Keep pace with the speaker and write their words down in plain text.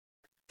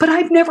but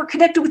I've never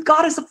connected with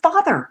God as a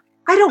father.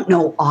 I don't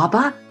know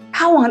Abba.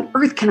 How on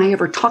earth can I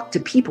ever talk to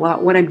people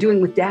about what I'm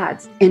doing with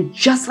dads? And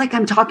just like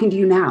I'm talking to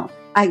you now,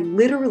 I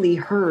literally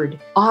heard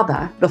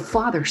Abba, the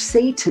Father,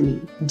 say to me,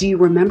 do you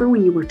remember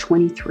when you were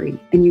 23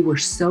 and you were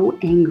so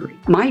angry?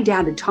 My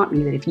dad had taught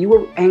me that if you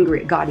were angry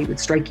at God, he would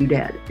strike you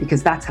dead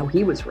because that's how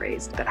he was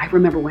raised. But I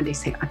remember one day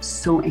saying, I'm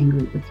so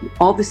angry with you.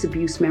 All this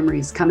abuse memory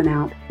is coming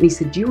out. And he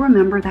said, do you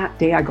remember that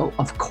day? I go,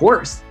 of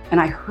course.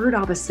 And I heard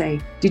Abba say,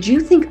 did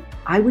you think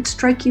I would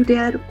strike you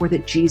dead or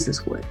that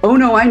Jesus would? Oh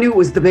no, I knew it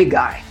was the big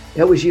guy.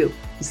 It was you.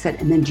 He said,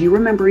 and then do you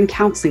remember in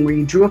counseling where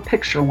you drew a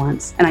picture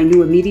once? And I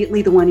knew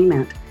immediately the one he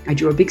meant. I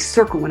drew a big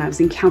circle when I was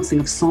in counseling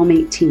of Psalm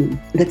 18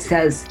 that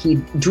says he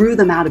drew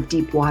them out of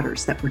deep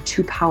waters that were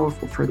too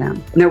powerful for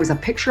them. And there was a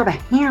picture of a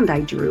hand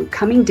I drew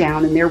coming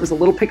down, and there was a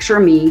little picture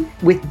of me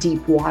with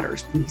deep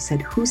waters. And he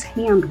said, whose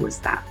hand was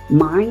that?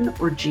 Mine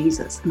or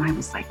Jesus? And I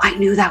was like, I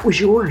knew that was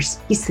yours.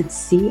 He said,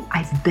 see,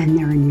 I've been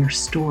there in your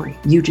story.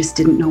 You just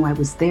didn't know I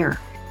was there.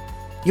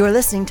 You're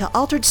listening to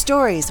Altered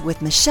Stories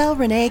with Michelle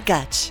Renee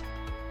Gutch.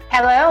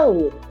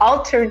 Hello,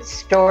 Altered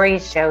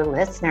Stories Show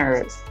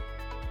listeners.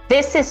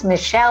 This is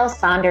Michelle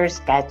Saunders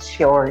Gutch,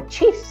 your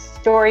chief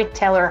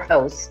storyteller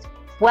host.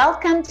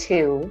 Welcome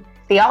to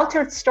the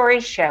Altered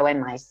Stories Show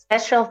and my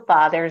special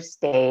Father's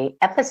Day,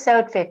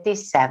 episode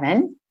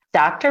 57,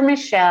 Dr.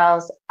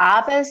 Michelle's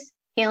Abba's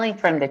Healing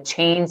from the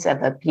Chains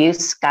of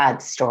Abuse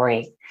God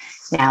story.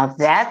 Now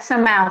that's a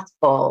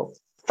mouthful.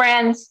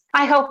 Friends,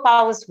 I hope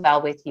all is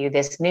well with you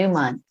this new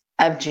month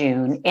of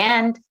June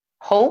and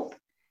hope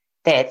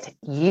that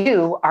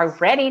you are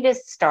ready to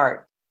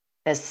start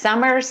the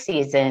summer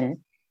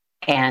season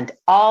and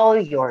all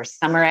your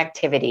summer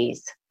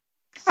activities.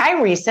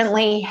 I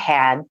recently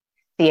had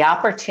the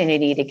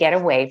opportunity to get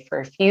away for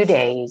a few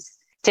days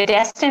to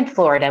Destin,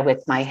 Florida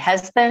with my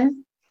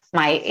husband,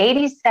 my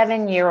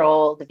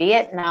 87-year-old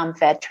Vietnam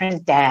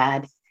veteran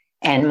dad,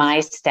 and my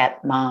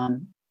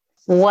stepmom.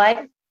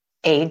 What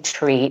a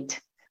treat.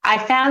 I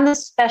found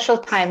this special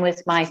time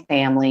with my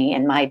family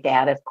and my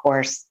dad, of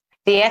course,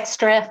 the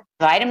extra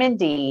vitamin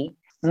D,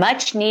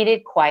 much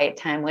needed quiet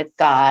time with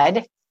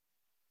God,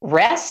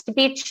 rest,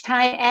 beach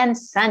time, and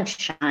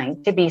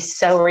sunshine to be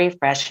so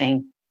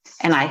refreshing.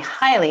 And I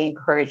highly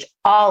encourage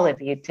all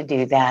of you to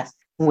do that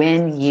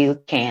when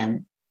you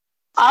can.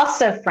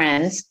 Also,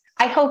 friends,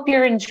 I hope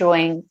you're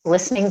enjoying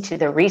listening to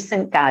the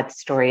recent God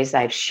stories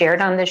I've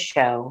shared on the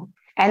show,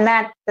 and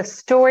that the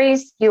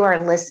stories you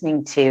are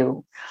listening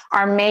to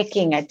are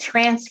making a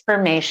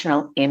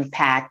transformational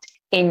impact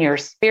in your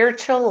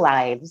spiritual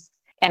lives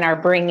and are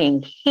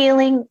bringing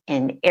healing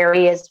in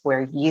areas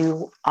where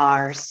you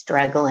are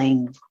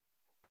struggling.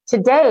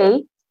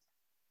 Today,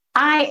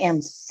 I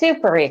am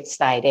super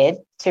excited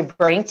to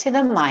bring to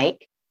the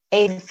mic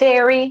a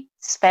very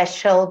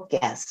special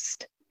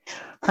guest.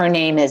 Her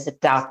name is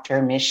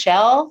Dr.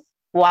 Michelle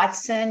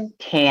Watson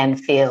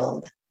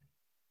Canfield.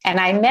 And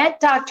I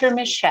met Dr.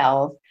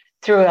 Michelle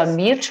through a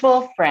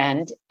mutual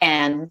friend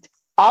and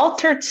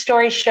Altered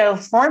Story Show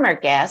former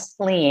guest,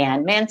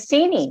 Leanne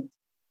Mancini.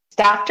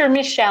 Dr.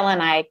 Michelle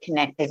and I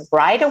connected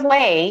right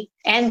away,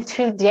 and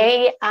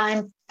today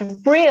I'm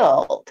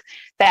thrilled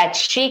that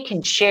she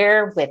can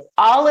share with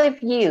all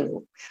of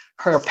you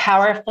her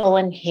powerful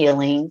and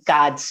healing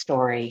God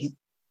story.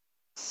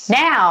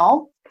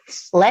 Now,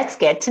 let's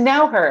get to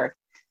know her.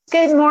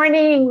 Good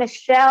morning,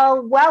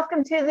 Michelle.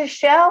 Welcome to the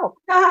show.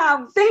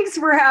 Thanks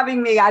for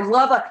having me. I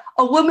love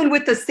a woman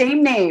with the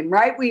same name,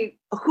 right?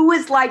 Who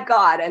is like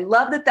God? I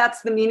love that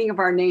that's the meaning of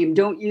our name,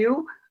 don't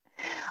you?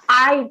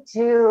 I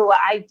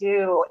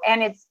do.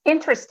 And it's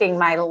interesting.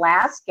 My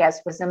last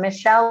guest was a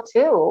Michelle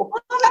too.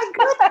 Oh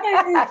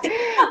my goodness.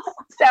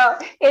 So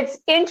it's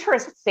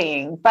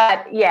interesting,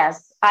 but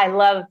yes, I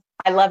love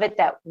it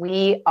that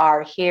we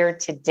are here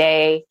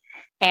today.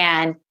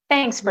 And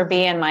thanks for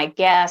being my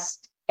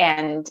guest.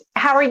 And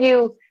how are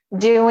you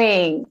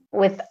doing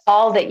with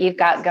all that you've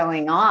got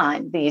going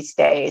on these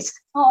days?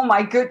 Oh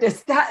my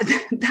goodness,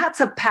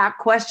 that's a packed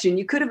question.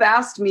 You could have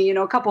asked me,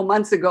 a couple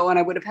months ago, and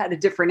I would have had a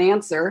different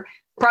answer.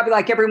 Probably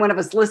like every one of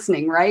us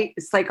listening, right?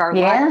 It's like our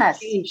lives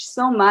changed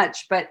so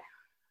much. But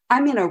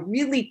I'm in a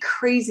really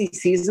crazy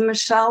season,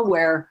 Michelle,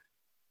 where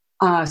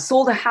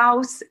sold a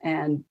house,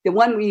 and the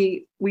one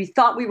we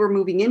thought we were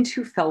moving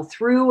into fell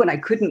through, and I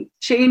couldn't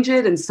change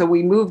it, and so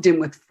we moved in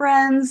with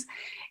friends.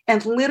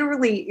 And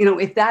literally,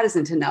 if that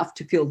isn't enough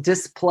to feel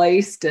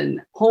displaced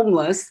and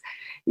homeless,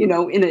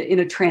 in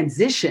a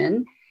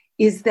transition,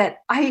 is that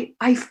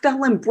I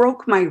fell and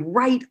broke my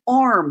right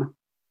arm.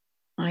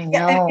 I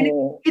know. And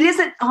it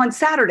isn't on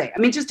Saturday. I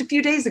mean, just a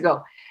few days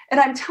ago. And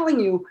I'm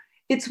telling you,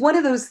 it's one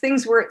of those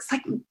things where it's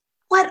like,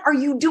 what are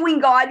you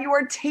doing, God? You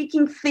are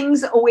taking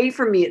things away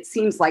from me, it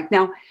seems like.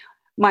 Now,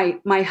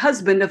 my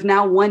husband of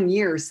now 1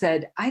 year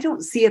said, I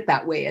don't see it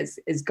that way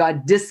as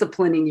God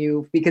disciplining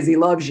you because he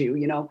loves you,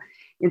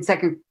 in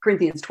 2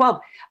 Corinthians 12.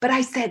 But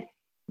I said,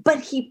 but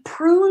he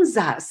prunes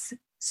us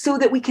so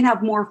that we can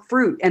have more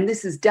fruit. And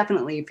this is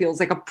definitely feels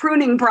like a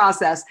pruning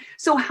process.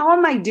 So how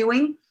am I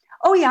doing?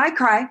 Oh yeah, I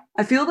cry.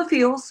 I feel the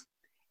feels.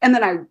 And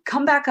then I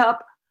come back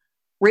up.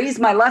 raise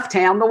my left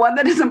hand, the one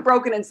that isn't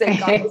broken, and say,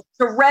 God,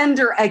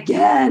 surrender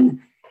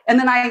again. And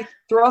then I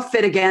throw a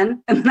fit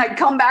again. And then I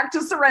come back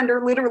to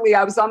surrender. Literally,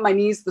 I was on my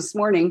knees this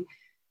morning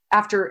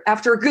after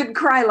a good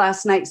cry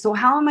last night. So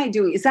how am I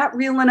doing? Is that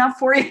real enough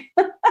for you?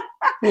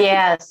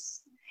 Yes.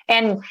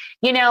 And,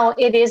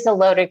 it is a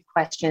loaded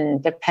question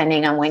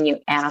depending on when you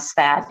ask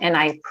that. And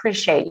I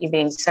appreciate you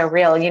being so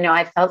real.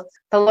 I felt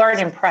the Lord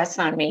impress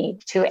on me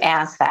to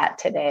ask that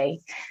today.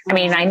 I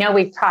mean, I know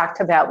we've talked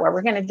about what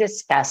we're going to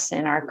discuss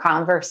in our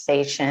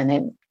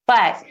conversation,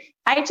 but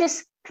I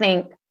just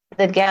think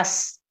the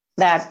guests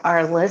that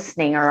are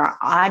listening, or our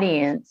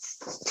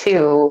audience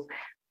too,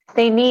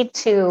 they need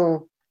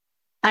to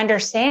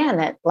understand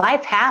that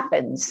life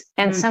happens,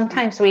 and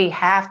sometimes we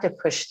have to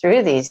push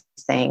through these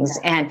things.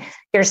 And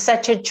you're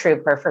such a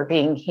trooper for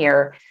being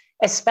here,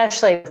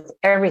 especially with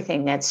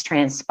everything that's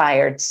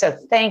transpired. So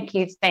thank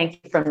you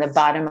from the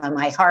bottom of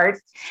my heart.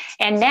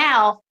 And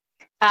now,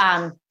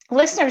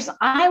 listeners,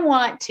 I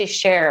want to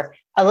share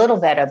a little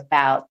bit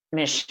about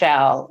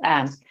Michelle.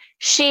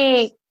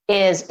 She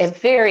is a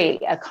very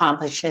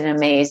accomplished and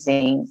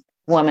amazing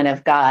woman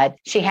of God.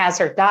 She has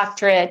her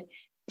doctorate.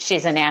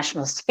 She's a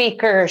national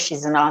speaker.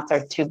 She's an author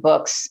of 2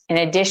 books. In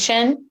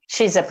addition,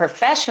 she's a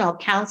professional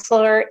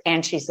counselor,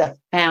 and she's the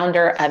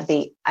founder of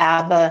the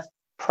ABBA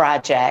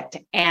Project.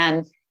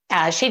 And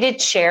she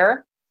did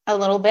share a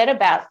little bit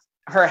about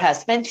her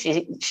husband.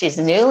 She's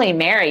newly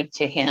married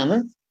to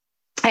him.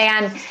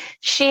 And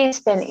she's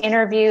been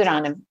interviewed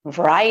on a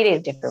variety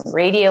of different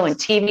radio and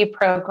TV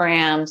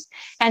programs.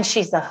 And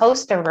she's the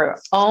host of her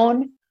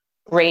own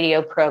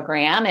radio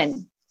program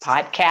and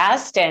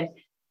podcast. And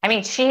I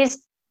mean, she's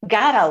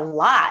got a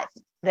lot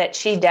that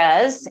she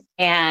does.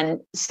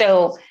 And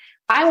so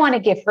I want to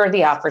give her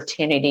the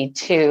opportunity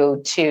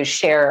to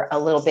share a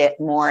little bit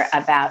more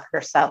about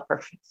herself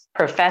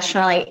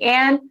professionally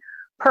and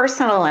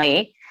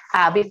personally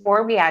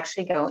before we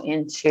actually go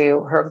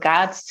into her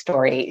God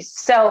story.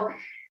 So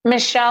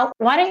Michelle,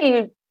 why don't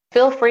you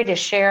feel free to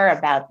share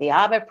about the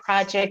ABBA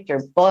Project,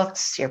 your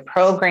books, your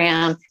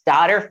program,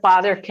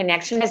 daughter-father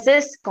connection. Is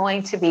this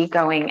going to be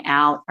going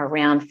out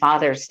around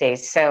Father's Day?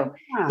 So,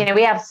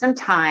 we have some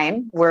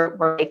time.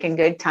 We're making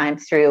good time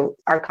through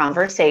our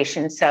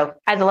conversation. So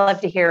I'd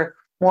love to hear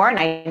more, and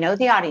I know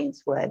the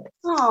audience would.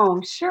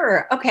 Oh,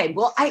 sure. Okay.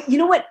 Well, you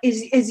know what?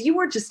 As you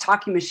were just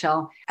talking,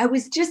 Michelle, I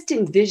was just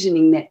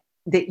envisioning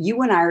that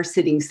you and I are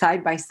sitting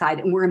side by side,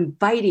 and we're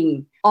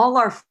inviting all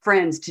our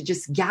friends to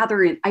just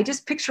gather in. I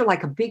just picture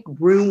like a big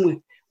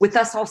room with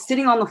us all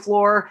sitting on the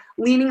floor,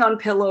 leaning on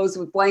pillows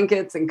with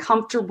blankets and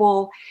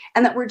comfortable,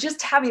 and that we're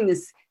just having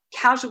this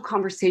casual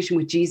conversation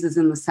with Jesus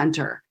in the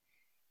center.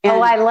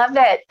 And I love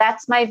it.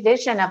 That's my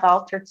vision of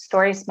Altered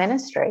Stories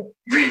Ministry.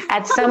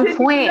 At some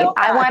point,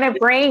 I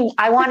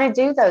want to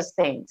do those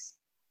things.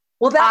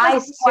 Well,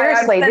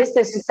 seriously, this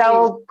is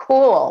so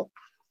cool.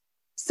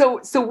 So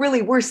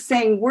really, we're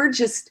saying we're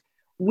just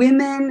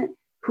women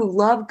who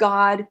love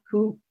God,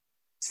 who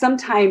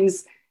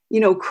sometimes,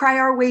 cry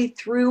our way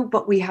through,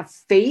 but we have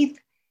faith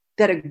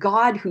that a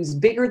God who's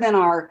bigger than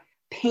our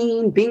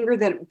pain, bigger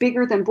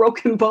than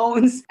broken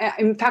bones.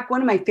 In fact,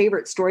 one of my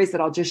favorite stories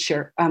that I'll just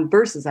share,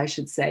 verses, I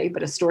should say,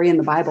 but a story in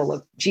the Bible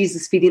of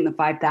Jesus feeding the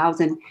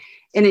 5,000.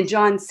 And in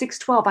John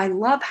 6:12, I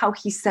love how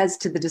he says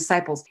to the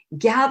disciples,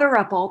 gather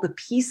up all the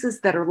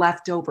pieces that are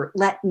left over.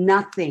 Let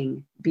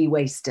nothing be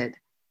wasted.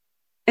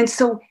 And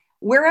so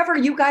wherever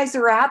you guys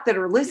are at that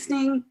are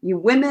listening, you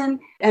women,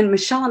 and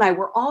Michelle and I,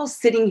 we're all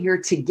sitting here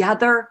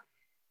together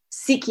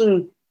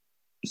seeking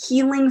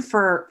healing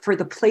for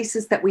the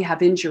places that we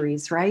have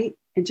injuries, right?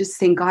 And just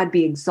saying, God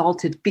be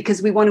exalted,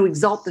 because we want to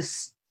exalt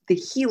the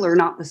healer,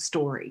 not the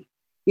story.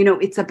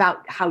 It's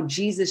about how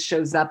Jesus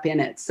shows up in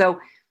it. So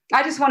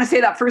I just want to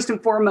say that first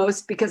and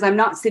foremost, because I'm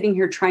not sitting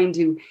here trying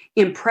to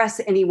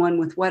impress anyone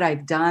with what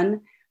I've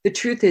done. The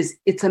truth is,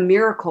 it's a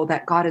miracle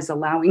that God is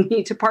allowing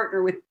me to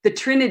partner with the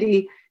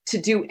Trinity to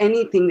do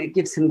anything that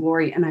gives him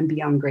glory, and I'm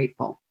beyond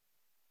grateful.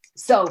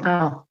 So,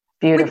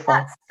 beautiful. With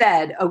that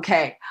said,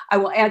 okay, I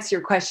will answer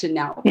your question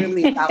now,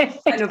 really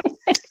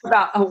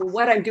about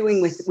what I'm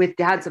doing with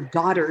dads of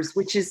daughters,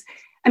 which is,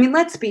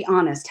 let's be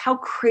honest, how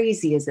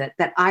crazy is it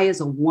that I, as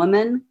a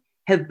woman,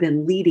 have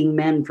been leading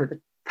men for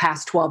the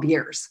past 12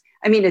 years?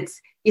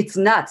 It's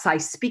nuts. I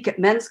speak at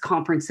men's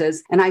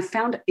conferences, and I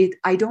found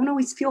I don't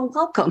always feel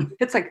welcome.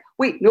 It's like,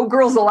 wait, no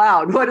girls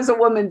allowed. What is a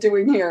woman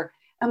doing here?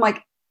 I'm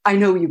like, I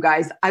know, you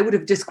guys, I would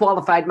have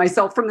disqualified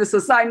myself from this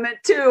assignment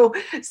too.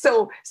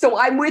 So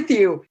I'm with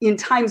you in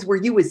times where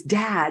you as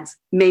dads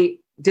may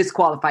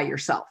disqualify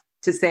yourself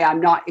to say,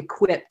 I'm not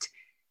equipped.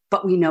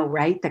 But we know,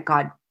 right, that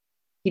God,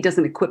 he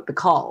doesn't equip the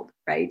called,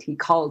 right? He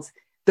calls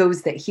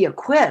those that he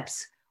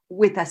equips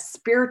with a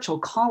spiritual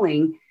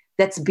calling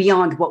that's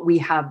beyond what we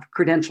have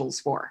credentials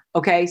for.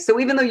 Okay. So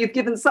even though you've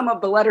given some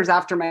of the letters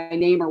after my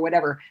name or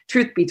whatever,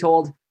 truth be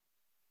told,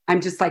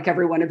 I'm just like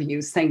every one of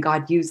you saying,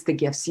 God, use the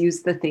gifts,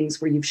 use the things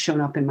where you've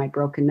shown up in my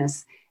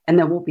brokenness, and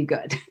then we'll be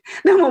good.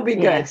 Then we'll be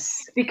good.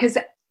 Yes. Because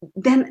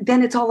then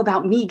it's all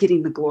about me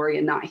getting the glory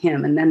and not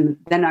him. And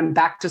then I'm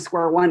back to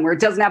square one where it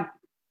doesn't have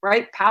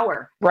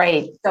power.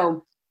 Right.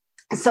 So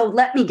So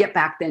let me get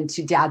back then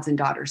to dads and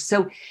daughters.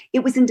 So it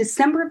was in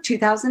December of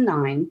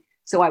 2009.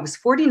 So I was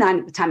 49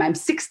 at the time. I'm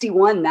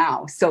 61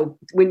 now. So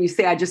when you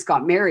say I just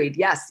got married,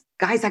 yes,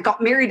 guys, I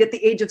got married at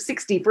the age of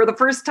 60 for the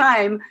first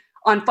time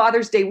on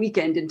Father's Day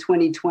weekend in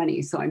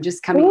 2020. So I'm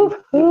just coming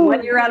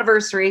 1 year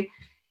anniversary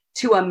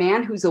to a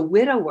man who's a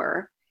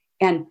widower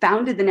and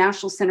founded the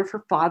National Center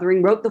for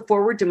Fathering, wrote the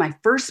foreword to my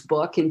first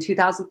book in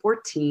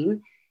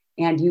 2014.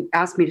 And you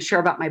asked me to share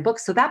about my book.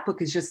 So that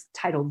book is just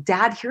titled,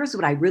 Dad, Here's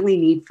What I Really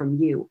Need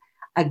From You,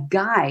 a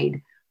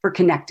guide for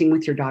connecting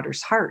with your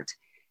daughter's heart.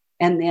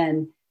 And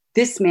then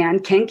this man,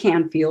 Ken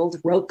Canfield,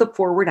 wrote the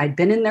foreword. I'd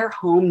been in their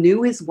home,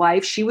 knew his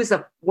wife. She was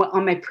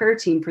on my prayer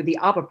team for the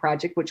Abba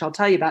Project, which I'll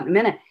tell you about in a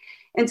minute.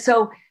 And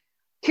so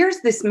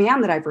here's this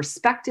man that I've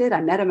respected.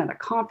 I met him at a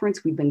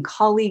conference. We've been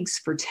colleagues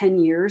for 10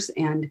 years.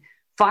 And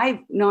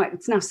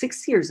it's now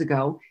 6 years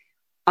ago,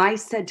 I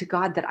said to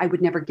God that I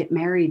would never get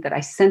married, that I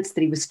sensed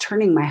that he was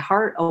turning my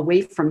heart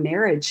away from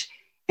marriage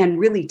and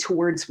really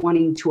towards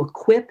wanting to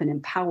equip and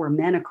empower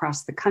men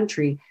across the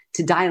country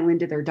to dial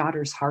into their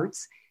daughters'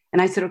 hearts.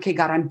 And I said, okay,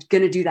 God, I'm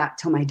going to do that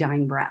till my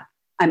dying breath.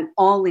 I'm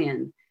all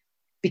in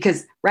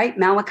because, right,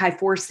 Malachi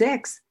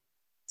 4:6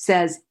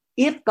 says,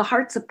 if the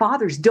hearts of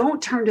fathers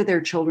don't turn to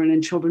their children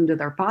and children to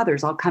their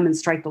fathers, I'll come and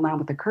strike the land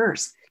with a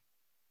curse.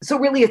 So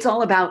really, it's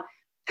all about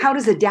how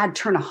does a dad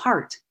turn a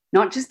heart,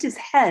 not just his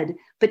head,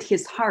 but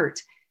his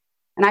heart.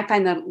 And I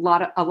find that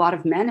a lot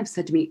of men have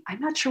said to me, I'm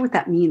not sure what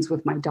that means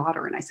with my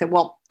daughter. And I said,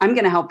 well, I'm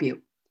going to help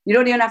you. You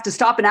don't even have to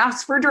stop and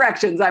ask for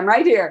directions. I'm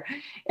right here.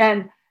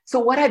 And so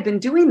what I've been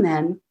doing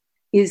then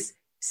is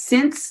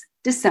since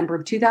December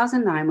of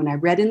 2009, when I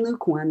read in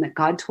Luke 1 that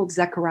God told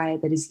Zechariah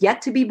that his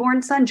yet to be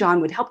born son, John,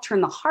 would help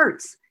turn the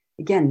hearts,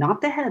 again,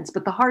 not the heads,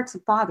 but the hearts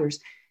of fathers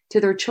to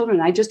their children.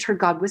 I just heard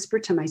God whisper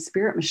to my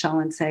spirit, Michelle,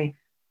 and say,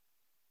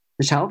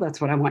 Michelle, that's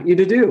what I want you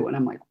to do. And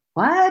I'm like,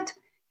 what?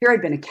 Here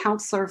I've been a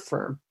counselor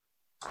for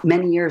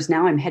many years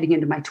now. I'm heading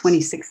into my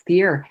 26th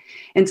year.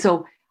 And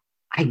so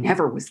I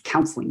never was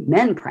counseling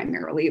men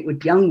primarily. It would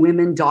be young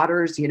women,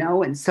 daughters,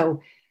 and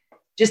so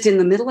just in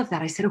the middle of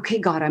that, I said, okay,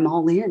 God, I'm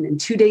all in. And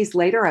 2 days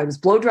later, I was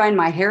blow drying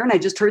my hair and I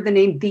just heard the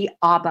name, the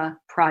Abba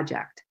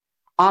Project.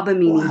 Abba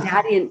meaning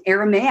daddy in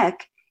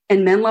Aramaic,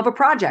 and men love a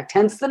project,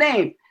 hence the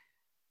name.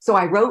 So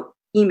I wrote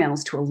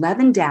emails to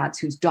 11 dads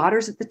whose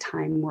daughters at the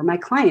time were my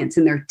clients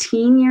in their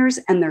teen years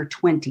and their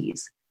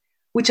 20s,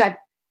 which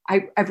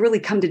I've really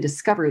come to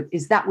discover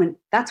is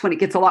that's when it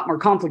gets a lot more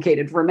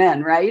complicated for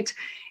men, right?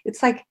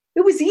 It's like,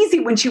 it was easy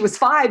when she was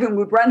 5 and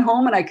would run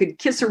home and I could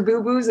kiss her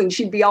boo-boos and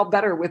she'd be all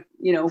better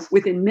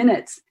within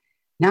minutes.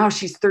 Now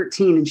she's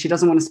 13 and she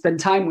doesn't want to spend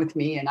time with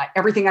me and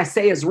everything I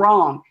say is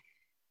wrong.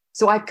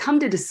 So I've come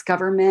to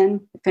discover,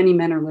 men, if any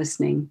men are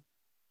listening,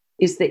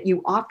 is that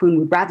you often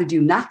would rather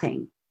do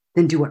nothing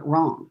than do it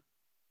wrong.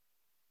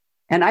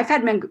 And I've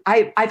had men,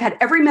 I've had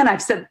every man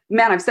I've said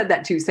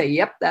that to say,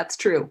 yep, that's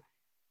true.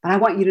 But I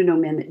want you to know,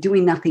 men, that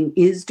doing nothing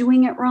is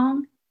doing it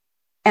wrong.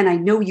 And I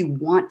know you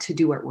want to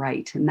do it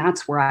right. And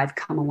that's where I've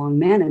come along,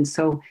 men. And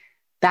so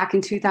back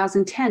in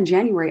 2010,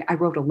 January, I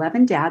wrote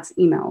 11 dads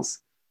emails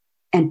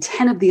and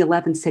 10 of the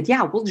 11 said,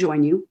 yeah, we'll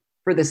join you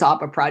for this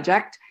Abba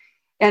project.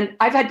 And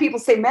I've had people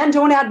say, men,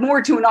 don't add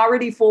more to an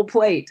already full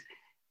plate.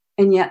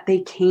 And yet they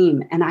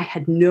came and I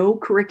had no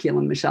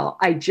curriculum, Michelle.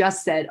 I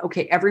just said,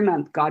 okay, every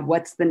month, God,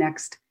 what's the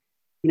next,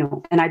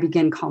 and I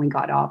began calling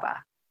God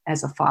Abba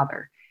as a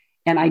father.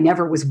 And I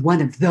never was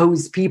one of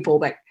those people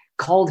that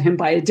called him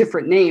by a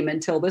different name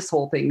until this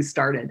whole thing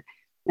started.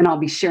 And I'll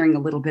be sharing a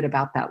little bit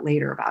about that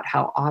later, about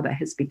how Abba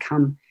has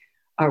become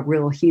a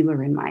real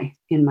healer in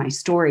my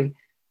story.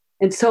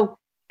 And so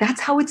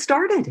that's how it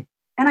started.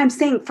 And I'm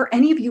saying for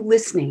any of you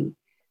listening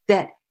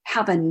that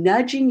have a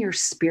nudge in your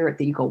spirit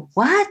that you go,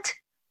 what?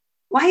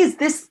 Why is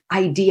this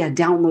idea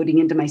downloading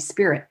into my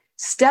spirit?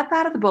 Step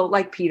out of the boat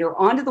like Peter,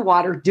 onto the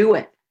water, do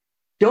it.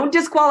 Don't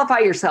disqualify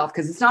yourself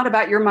because it's not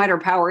about your might or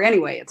power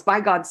anyway. It's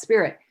by God's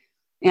Spirit.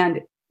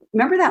 And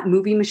remember that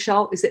movie,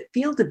 Michelle? Is it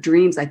Field of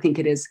Dreams? I think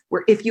it is,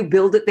 where if you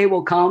build it, they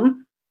will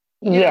come.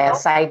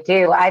 Yes, I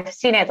do. I've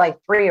seen it like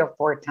 3 or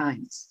 4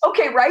 times.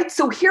 Okay, right?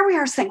 So here we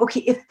are saying,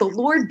 okay, if the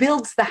Lord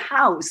builds the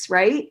house,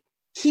 right?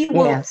 He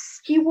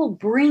will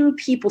bring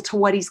people to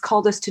what he's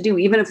called us to do,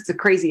 even if it's a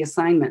crazy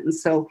assignment. And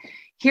so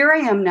here I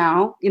am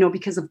now,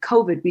 because of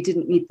COVID, we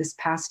didn't meet this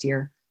past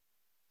year,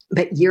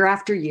 but year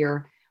after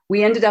year,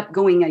 we ended up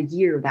going a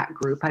year, that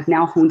group. I've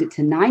now honed it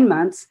to 9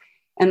 months.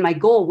 And my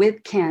goal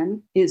with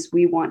Ken is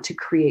we want to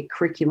create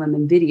curriculum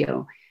and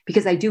video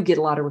because I do get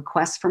a lot of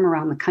requests from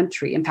around the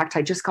country. In fact,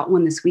 I just got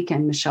one this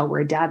weekend, Michelle, where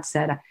a dad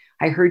said,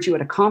 I heard you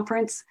at a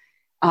conference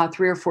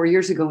 3 or 4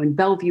 years ago in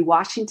Bellevue,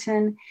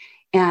 Washington,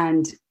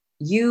 and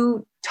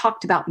you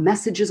talked about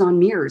messages on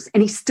mirrors.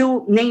 And he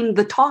still named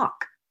the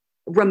talk,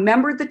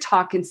 remembered the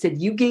talk and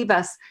said, you gave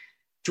us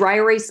dry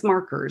erase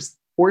markers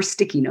or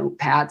sticky note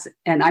pads.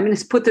 And I'm going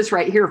to put this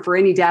right here for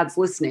any dads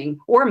listening,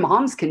 or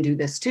moms can do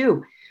this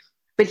too.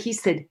 But he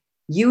said,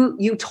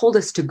 you told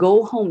us to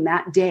go home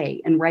that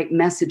day and write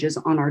messages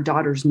on our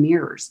daughter's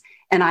mirrors.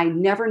 And I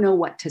never know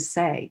what to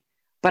say,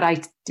 But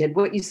I did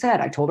what you said.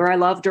 I told her I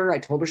loved her. I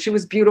told her she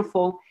was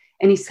beautiful.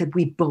 And he said,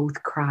 we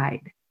both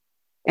cried.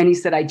 And he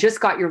said, I just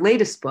got your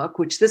latest book,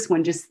 which this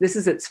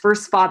is its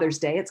first Father's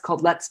Day. It's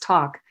called Let's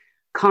Talk,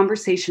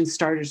 Conversation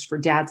Starters for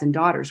Dads and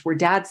Daughters, where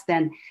dads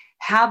then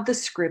have the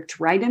script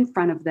right in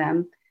front of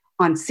them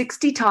on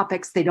 60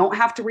 topics. They don't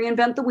have to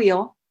reinvent the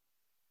wheel.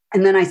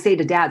 And then I say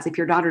to dads, if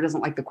your daughter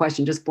doesn't like the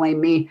question, just blame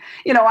me.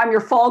 I'm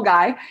your fall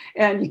guy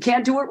and you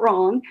can't do it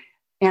wrong.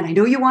 And I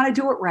know you want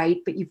to do it right,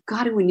 but you've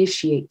got to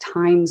initiate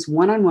times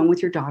one-on-one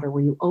with your daughter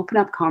where you open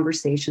up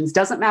conversations.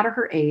 Doesn't matter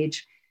her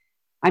age.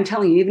 I'm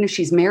telling you, even if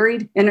she's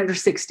married and in her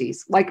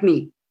 60s, like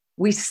me,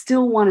 we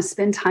still want to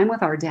spend time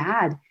with our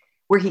dad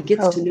where he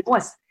gets to know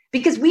us,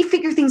 because we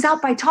figure things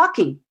out by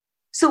talking.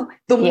 So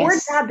the more,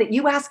 Dad, that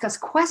you ask us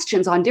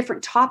questions on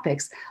different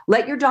topics,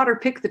 let your daughter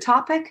pick the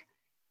topic.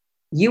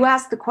 You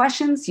ask the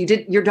questions.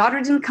 Your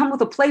daughter didn't come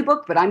with a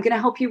playbook, but I'm going to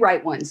help you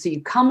write one. So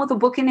you come with a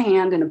book in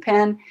hand and a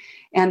pen.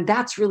 And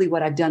that's really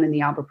what I've done in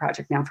the Alba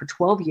Project now for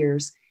 12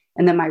 years.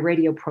 And then my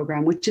radio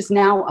program, which is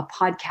now a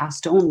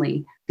podcast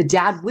only, The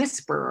Dad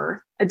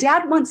Whisperer. A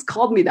dad once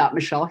called me that,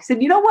 Michelle. He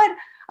said, you know what?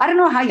 I don't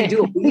know how you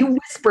do it, but you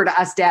whisper to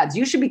us dads.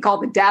 You should be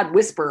called the Dad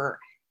Whisperer.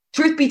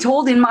 Truth be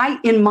told,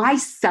 in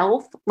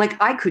myself,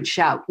 like I could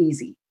shout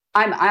easy.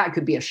 I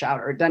could be a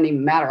shouter. It doesn't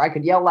even matter. I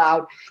could yell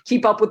loud,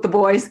 keep up with the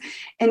boys.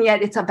 And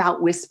yet it's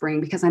about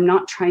whispering, because I'm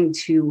not trying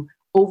to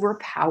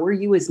overpower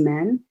you as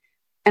men.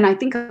 And I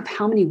think of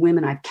how many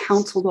women I've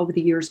counseled over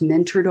the years,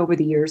 mentored over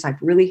the years.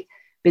 I've really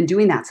been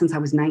doing that since I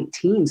was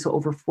 19. So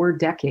over 4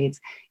 decades,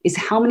 is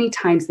how many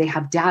times they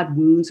have dad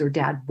wounds or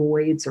dad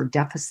voids or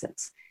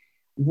deficits,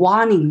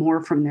 wanting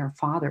more from their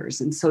fathers.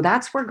 And so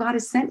that's where God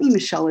has sent me,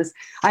 Michelle. Is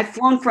I've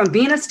flown from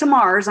Venus to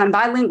Mars. I'm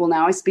bilingual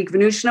now. I speak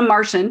Venusian and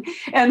Martian.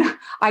 And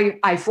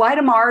I fly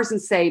to Mars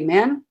and say,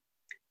 man,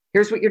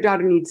 here's what your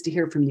daughter needs to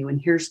hear from you.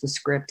 And here's the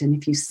script. And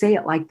if you say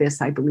it like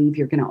this, I believe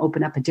you're going to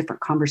open up a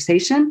different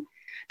conversation.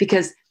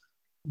 Because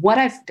what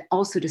I've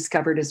also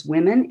discovered as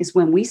women is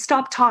when we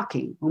stop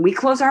talking, when we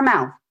close our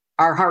mouth,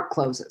 our heart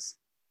closes.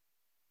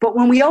 But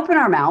when we open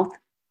our mouth,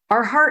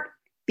 our heart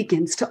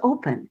begins to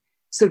open.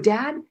 So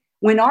Dad,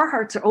 when our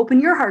hearts are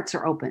open, your hearts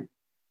are open.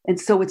 And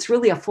so it's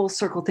really a full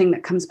circle thing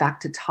that comes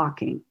back to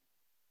talking.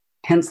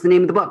 Hence the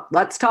name of the book,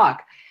 Let's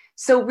Talk.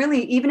 So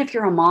really, even if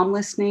you're a mom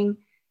listening,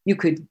 you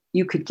could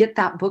get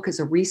that book as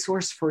a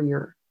resource for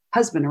your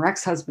husband or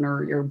ex-husband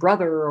or your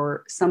brother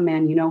or some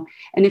man,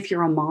 And if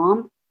you're a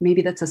mom,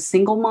 maybe that's a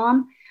single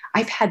mom.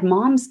 I've had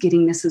moms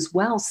getting this as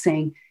well,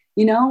 saying,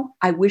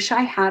 I wish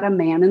I had a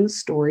man in the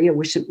story. I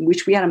wish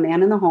we had a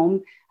man in the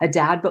home, a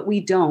dad, but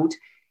we don't.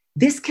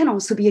 This can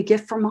also be a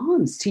gift for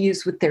moms to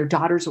use with their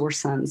daughters or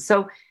sons.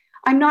 So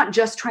I'm not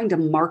just trying to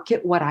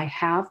market what I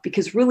have,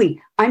 because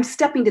really I'm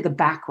stepping to the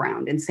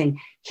background and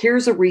saying,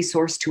 here's a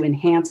resource to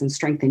enhance and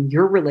strengthen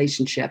your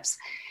relationships.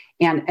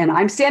 And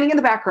I'm standing in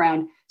the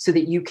background so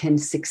that you can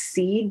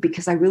succeed,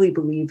 because I really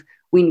believe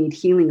we need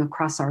healing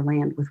across our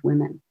land with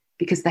women,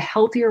 because the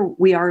healthier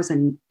we are as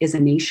a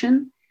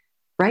nation,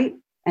 right?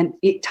 And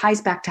it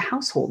ties back to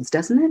households,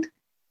 doesn't it?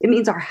 It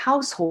means our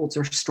households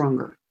are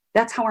stronger.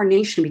 That's how our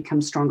nation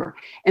becomes stronger.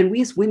 And we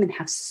as women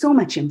have so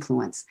much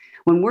influence.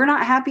 When we're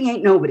not happy,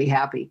 ain't nobody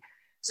happy.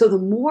 So the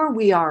more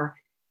we are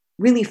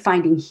really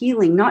finding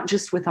healing, not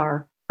just with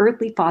our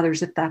earthly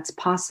fathers, if that's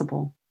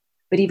possible,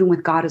 but even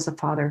with God as a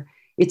father,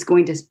 it's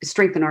going to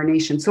strengthen our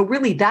nation. So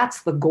really,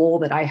 that's the goal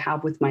that I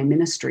have with my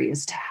ministry,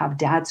 is to have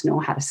dads know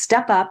how to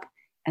step up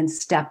and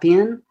step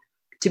in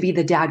to be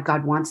the dad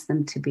God wants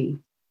them to be.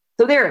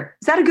 So there,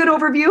 is that a good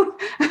overview?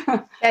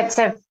 That's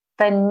a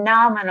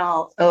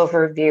phenomenal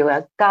overview,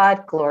 a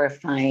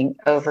God-glorifying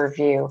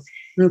overview.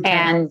 Okay.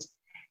 And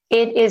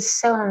it is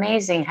so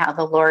amazing how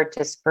the Lord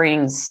just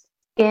brings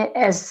it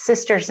as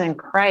sisters in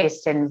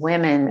Christ and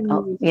women,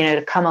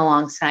 to come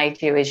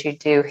alongside you as you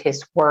do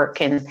his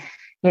work. And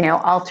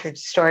Altered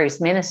Stories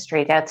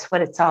Ministry, that's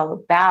what it's all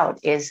about.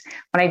 Is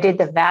when I did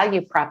the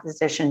value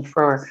proposition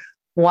for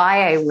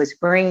why I was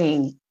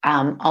bringing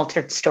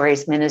Altered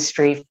Stories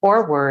Ministry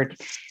forward,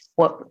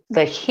 what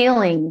the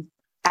healing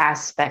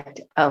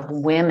aspect of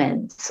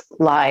women's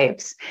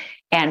lives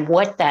and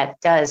what that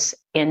does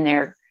in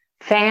their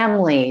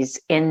families,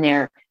 in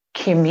their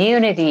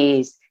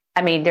communities.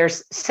 I mean,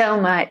 there's so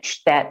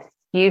much that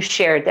you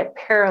shared that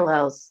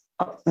parallels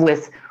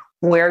with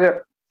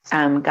where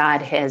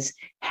God has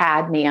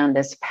had me on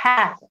this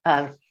path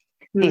of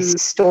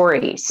these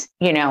stories,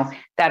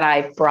 that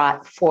I've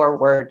brought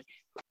forward.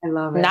 I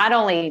love it. Not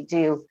only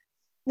do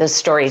the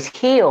stories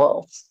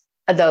heal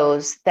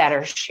those that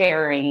are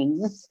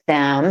sharing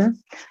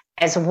them,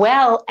 as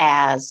well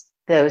as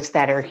those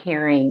that are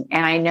hearing.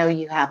 And I know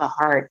you have a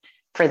heart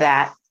for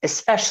that,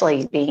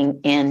 especially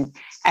being in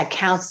a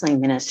counseling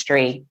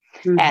ministry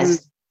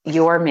as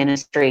your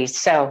ministry.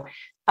 So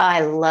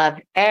I love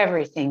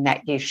everything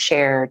that you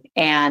shared.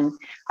 And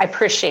I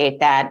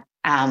appreciate that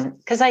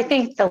because I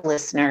think the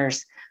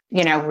listeners,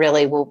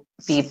 really will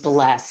be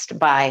blessed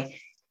by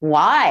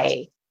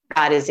why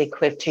God has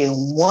equipped you,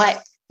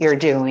 what you're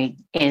doing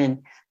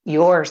in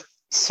your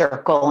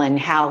circle, and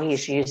how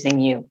he's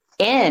using you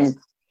in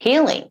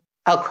healing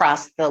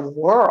across the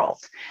world.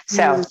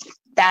 So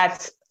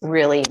that's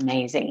really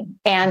amazing.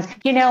 And,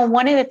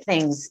 one of the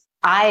things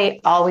I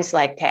always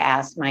like to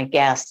ask my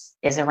guests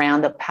is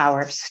around the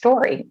power of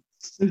story.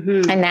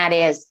 And that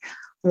is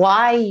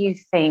why you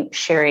think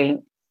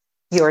sharing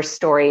your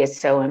story is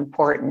so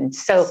important.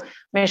 So,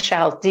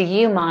 Michelle, do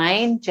you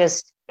mind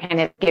just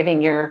kind of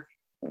giving your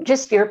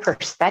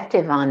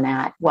perspective on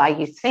that, why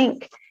you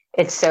think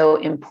it's so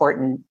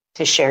important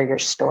to share your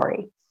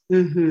story?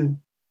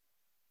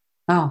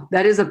 Oh,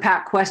 that is a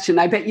packed question.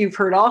 I bet you've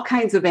heard all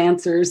kinds of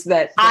answers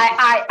that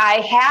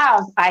I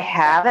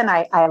have, and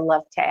I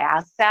love to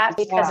ask that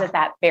because of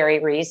that very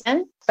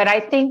reason. But I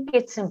think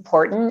it's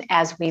important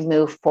as we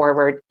move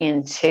forward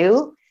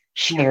into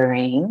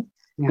sharing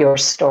your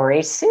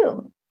story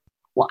soon.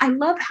 Well, I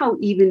love how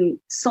even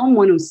Psalm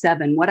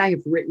 107, what I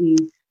have written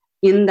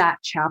in that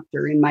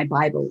chapter in my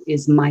Bible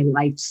is my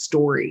life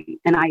story.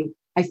 And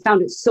I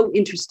found it so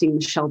interesting,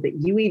 Michelle,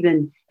 that you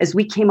even, as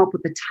we came up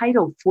with the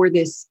title for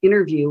this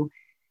interview,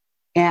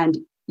 and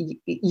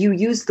you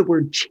used the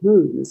word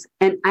chains.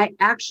 And I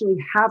actually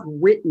have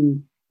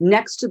written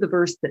next to the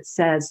verse that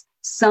says,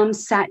 some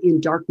sat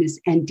in darkness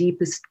and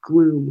deepest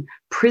gloom,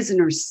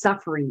 prisoners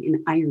suffering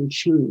in iron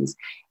chains.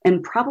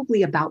 And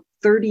probably about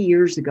 30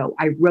 years ago,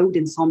 I wrote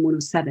in Psalm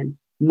 107,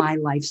 my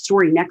life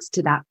story next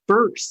to that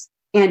verse.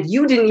 And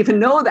you didn't even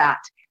know that.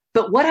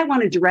 But what I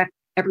want to direct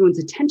everyone's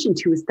attention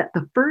to is that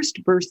the first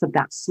verse of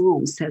that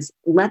psalm says,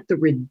 let the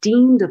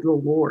redeemed of the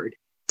Lord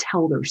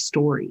tell their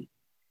story.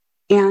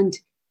 And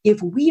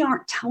if we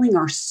aren't telling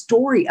our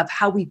story of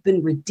how we've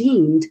been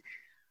redeemed,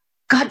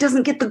 God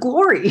doesn't get the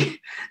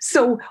glory.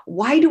 So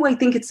why do I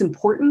think it's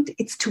important?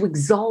 It's to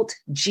exalt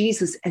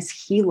Jesus as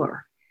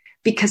healer.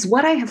 Because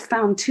what I have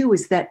found too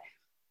is that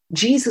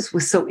Jesus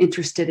was so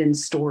interested in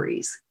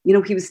stories.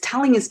 He was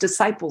telling his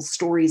disciples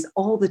stories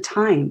all the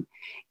time.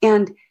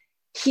 And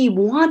he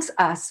wants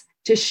us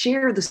to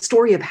share the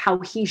story of how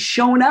he's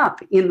shown up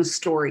in the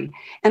story.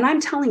 And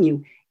I'm telling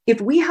you, if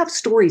we have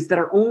stories that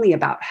are only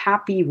about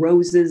happy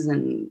roses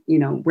and,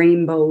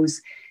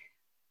 rainbows,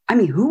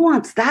 who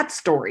wants that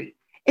story?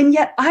 And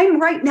yet I'm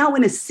right now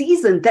in a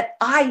season that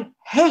I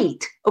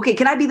hate. Okay,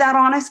 can I be that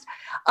honest?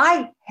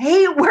 I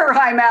hate where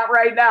I'm at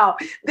right now.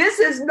 This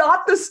is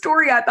not the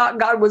story I thought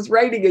God was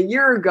writing a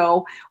year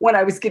ago when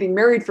I was getting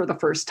married for the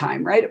first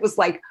time, right? It was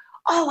like,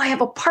 oh, I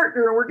have a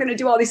partner and we're going to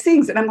do all these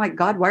things. And I'm like,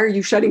 God, why are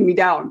you shutting me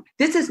down?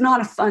 This is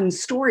not a fun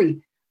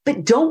story.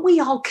 But don't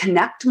we all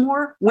connect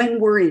more when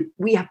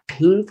we have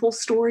painful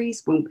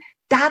stories?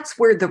 That's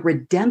where the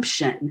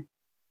redemption,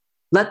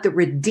 let the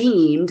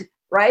redeemed,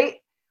 right?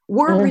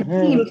 We're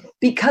redeemed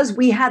because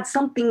we had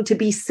something to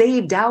be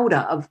saved out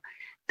of.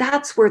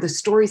 That's where the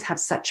stories have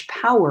such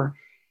power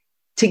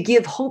to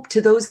give hope to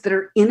those that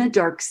are in a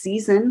dark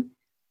season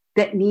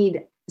that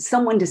need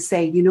someone to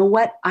say, you know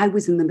what? I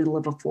was in the middle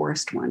of a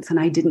forest once and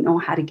I didn't know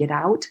how to get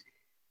out.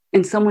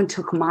 And someone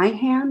took my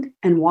hand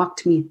and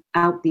walked me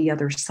out the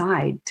other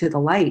side to the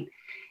light.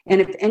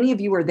 And if any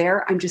of you are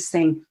there, I'm just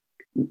saying,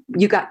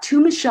 you got two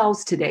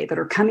Michelles today that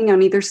are coming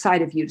on either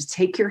side of you to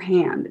take your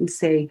hand and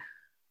say,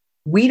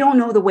 we don't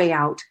know the way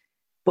out,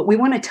 but we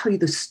want to tell you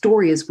the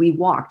story as we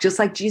walk, just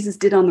like Jesus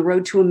did on the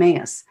road to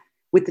Emmaus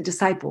with the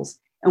disciples.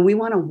 And we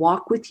want to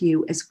walk with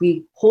you as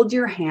we hold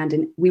your hand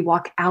and we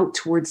walk out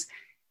towards,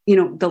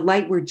 the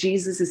light where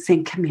Jesus is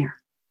saying, come here.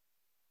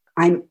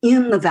 I'm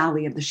in the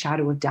valley of the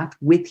shadow of death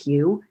with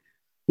you.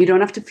 You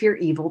don't have to fear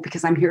evil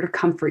because I'm here to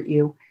comfort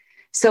you.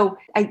 So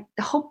I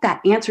hope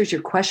that answers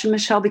your question,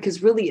 Michelle,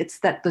 because really it's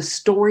that the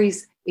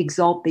stories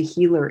exalt the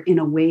healer in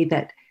a way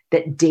that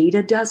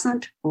data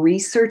doesn't,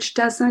 research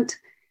doesn't,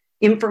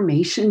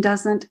 information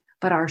doesn't,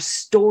 but our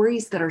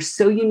stories that are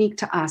so unique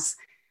to us,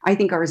 I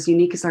think are as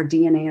unique as our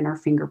DNA and our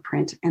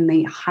fingerprint. And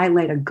they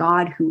highlight a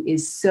God who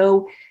is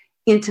so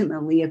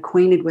intimately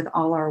acquainted with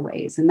all our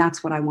ways. And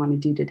that's what I want to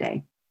do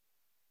today.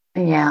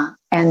 Yeah.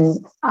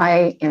 And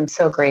I am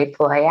so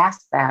grateful I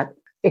asked that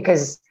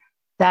because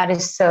that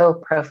is so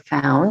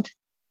profound.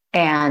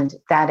 And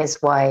that is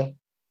why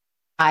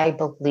I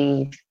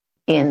believe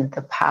in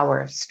the power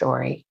of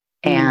story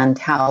and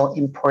how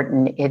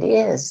important it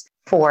is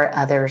for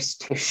others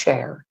to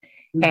share.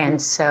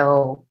 And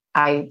so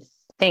I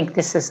think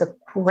this is a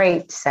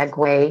great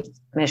segue,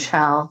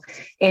 Michelle,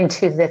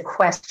 into the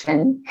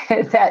question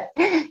that,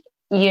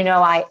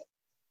 I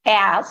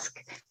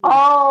ask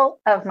all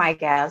of my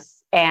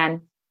guests.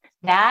 And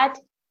that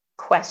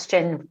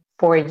question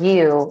for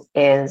you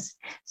is,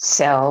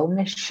 so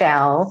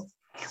Michelle,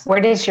 where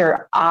does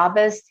your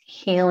Abba's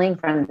healing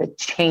from the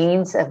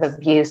chains of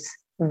abuse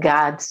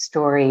God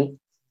story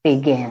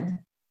begin?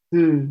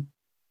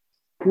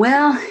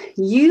 Well,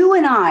 you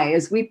and I,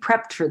 as we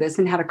prepped for this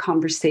and had a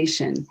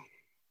conversation,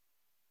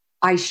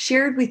 I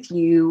shared with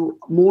you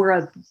more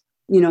of,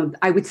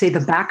 I would say the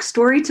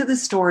backstory to the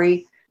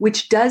story,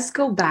 which does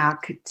go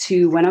back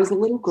to when I was a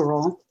little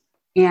girl.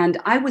 And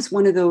I was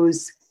one of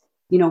those,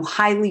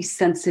 highly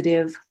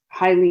sensitive,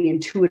 highly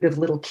intuitive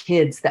little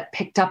kids that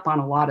picked up on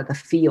a lot of the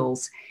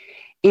feels.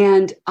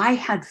 And I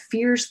had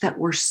fears that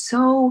were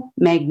so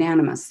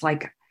magnanimous.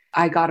 Like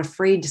I got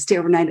afraid to stay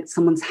overnight at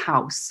someone's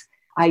house.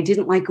 I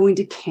didn't like going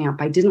to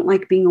camp. I didn't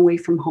like being away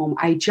from home.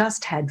 I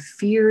just had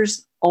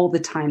fears all the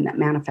time that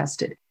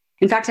manifested.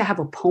 In fact, I have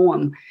a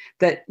poem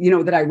that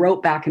I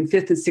wrote back in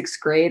 5th and 6th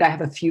grade. I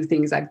have a few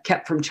things I've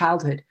kept from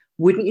childhood.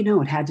 Wouldn't you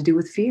know, it had to do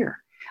with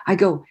fear.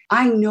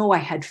 I know I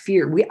had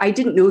fear. I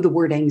didn't know the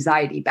word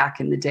anxiety back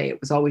in the day. It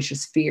was always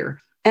just fear.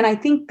 And I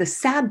think the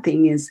sad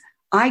thing is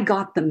I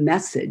got the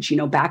message,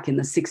 back in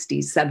the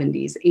 60s,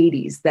 70s,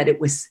 80s, that it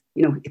was,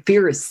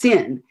 fear is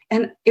sin.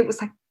 And it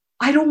was like,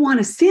 I don't want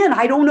to sin.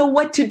 I don't know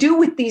what to do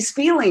with these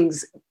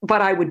feelings,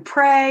 but I would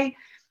pray.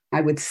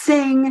 I would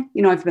sing.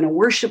 I've been a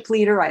worship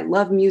leader. I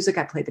love music.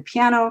 I play the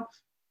piano.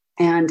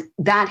 And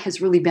that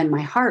has really been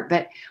my heart.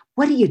 But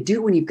what do you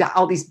do when you've got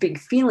all these big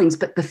feelings?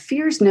 But the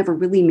fears never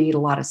really made a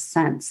lot of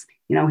sense.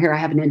 Here I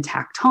have an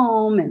intact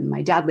home, and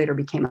my dad later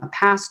became a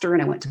pastor,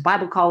 and I went to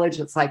Bible college.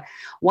 It's like,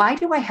 why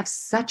do I have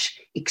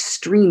such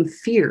extreme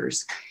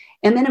fears?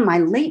 And then in my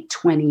late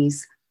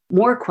 20s,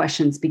 more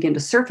questions began to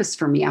surface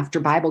for me after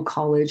Bible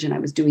college, and I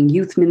was doing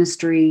youth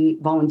ministry,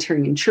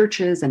 volunteering in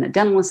churches, and a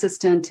dental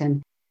assistant.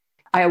 And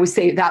I always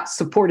say that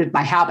supported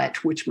my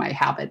habit, which my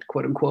habit,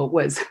 quote unquote,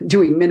 was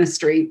doing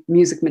ministry,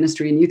 music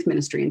ministry, and youth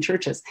ministry in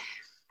churches.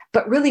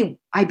 But really,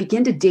 I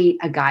began to date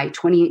a guy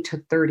 28 to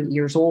 30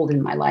 years old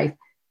in my life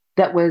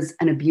that was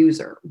an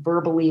abuser,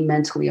 verbally,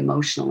 mentally,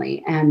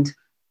 emotionally. And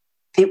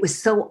it was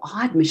so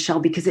odd, Michelle,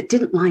 because it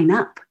didn't line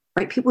up,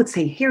 right? People would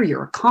say, here,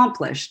 you're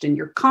accomplished and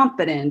you're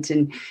confident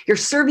and you're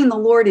serving the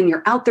Lord and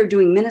you're out there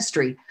doing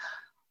ministry.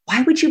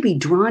 Why would you be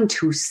drawn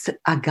to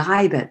a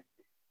guy that,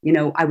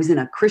 I was in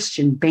a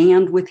Christian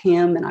band with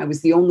him and I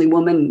was the only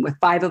woman with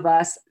 5 of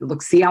us.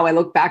 See how I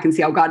look back and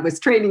see how God was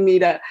training me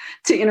to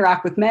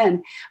interact with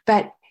men.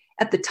 But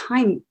at the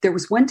time, there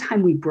was one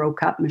time we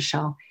broke up,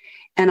 Michelle,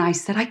 and I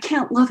said, I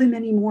can't love him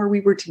anymore.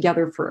 We were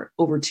together for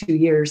over 2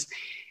 years.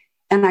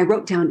 And I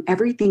wrote down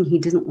everything he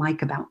didn't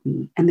like about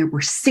me. And there were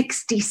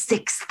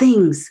 66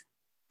 things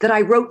that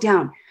I wrote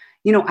down.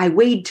 I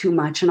weighed too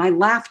much and I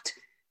laughed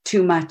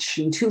too much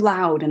and too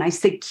loud. And I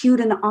said cute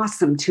and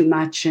awesome too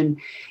much. And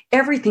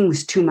everything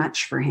was too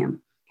much for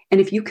him. And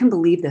if you can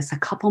believe this, a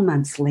couple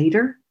months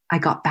later, I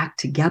got back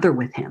together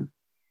with him.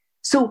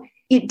 So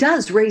it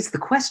does raise the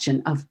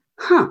question of,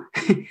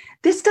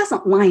 this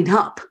doesn't line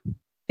up.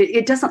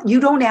 It doesn't,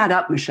 you don't add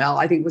up, Michelle,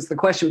 I think was the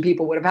question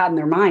people would have had in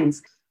their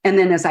minds. And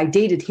then as I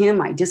dated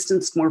him, I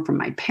distanced more from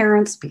my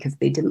parents because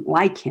they didn't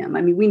like him.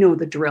 I mean, we know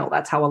the drill.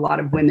 That's how a lot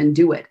of women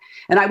do it.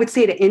 And I would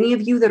say to any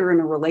of you that are in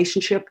a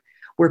relationship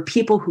where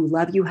people who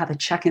love you have a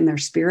check in their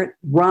spirit,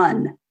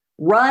 run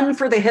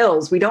for the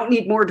hills. We don't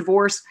need more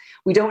divorce.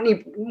 We don't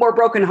need more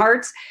broken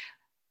hearts.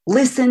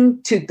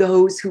 Listen to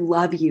those who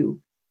love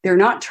you. They're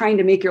not trying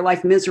to make your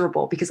life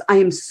miserable, because I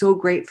am so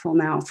grateful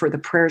now for the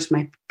prayers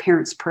my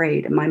parents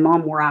prayed, and my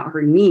mom wore out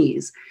her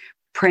knees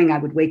praying I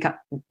would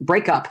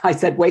break up. I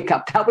said, wake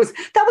up. That was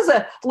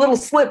a little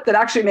slip that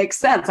actually makes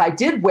sense. I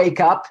did wake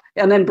up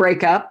and then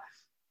break up.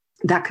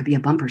 That could be a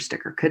bumper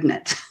sticker, couldn't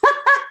it?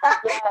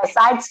 Yes,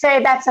 I'd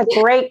say that's a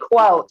great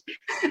quote.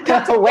 Wake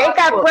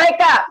up, break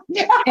up.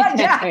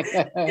 Yeah.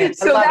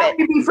 So that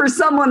would be for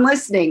someone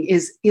listening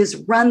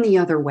is run the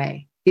other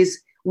way.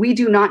 We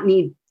do not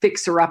need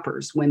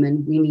fixer-uppers,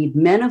 women. We need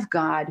men of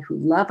God who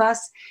love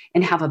us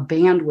and have a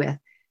bandwidth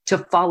to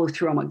follow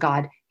through on what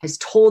God has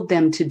told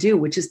them to do,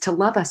 which is to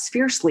love us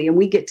fiercely. And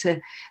we get to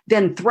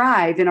then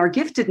thrive in our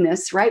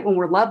giftedness, right, when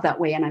we're loved that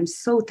way. And I'm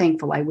so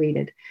thankful I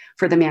waited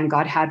for the man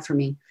God had for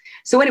me.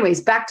 So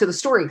anyways, back to the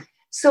story.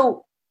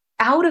 So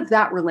out of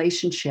that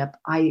relationship,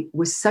 I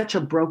was such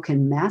a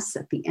broken mess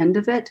at the end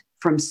of it,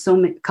 from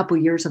couple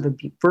years of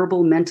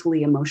verbal,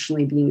 mentally,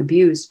 emotionally being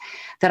abused,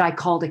 that I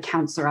called a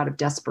counselor out of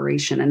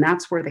desperation. And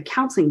that's where the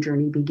counseling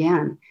journey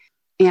began.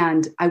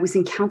 And I was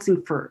in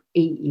counseling for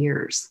 8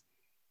 years,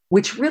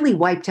 which really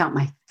wiped out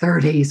my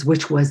 30s,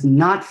 which was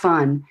not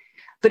fun.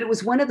 But it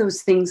was one of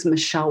those things,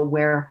 Michelle,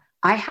 where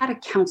I had a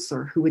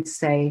counselor who would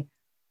say,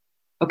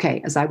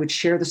 okay, as I would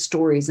share the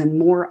stories and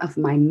more of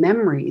my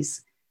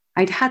memories,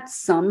 I'd had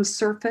some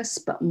surface,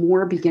 but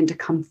more began to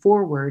come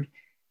forward.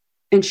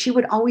 And she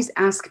would always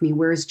ask me,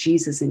 where is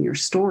Jesus in your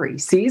story?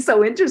 See,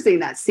 so interesting,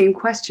 that same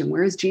question,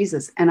 where is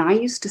Jesus? And I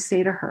used to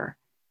say to her,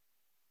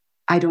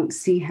 I don't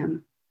see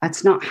him.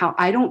 That's not how,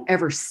 I don't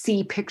ever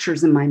see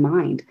pictures in my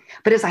mind.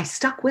 But as I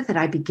stuck with it,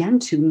 I began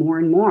to more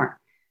and more.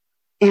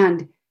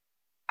 And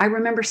I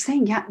remember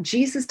saying, yeah,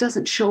 Jesus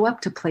doesn't show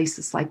up to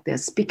places like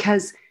this,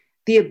 because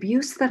the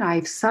abuse that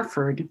I've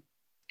suffered,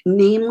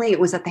 namely, it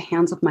was at the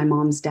hands of my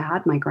mom's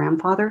dad, my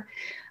grandfather,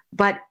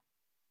 but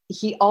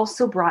he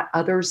also brought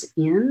others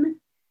in.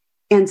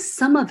 And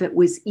some of it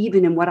was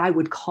even in what I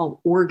would call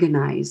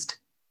organized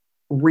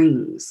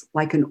rings,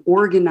 like an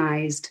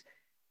organized,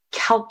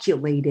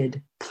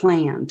 calculated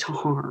plan to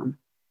harm,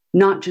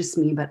 not just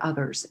me, but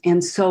others.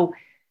 And so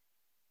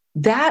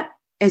that,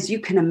 as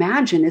you can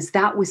imagine, as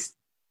that was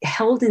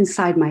held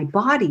inside my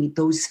body,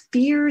 those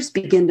fears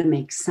begin to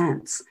make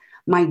sense.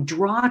 My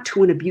draw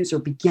to an abuser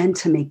began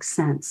to make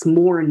sense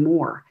more and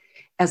more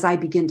as I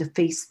began to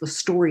face the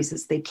stories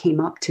as they came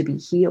up to be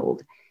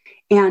healed.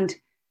 And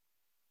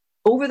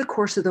over the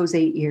course of those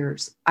 8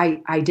 years,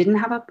 I lived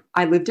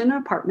in an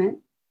apartment.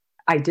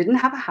 I didn't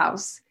have a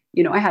house.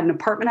 I had an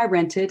apartment I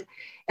rented.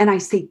 And I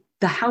say,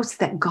 the house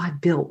that God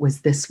built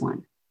was this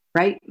one,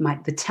 right?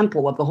 The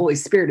temple of the Holy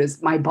Spirit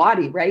is my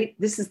body, right?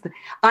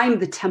 I'm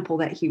the temple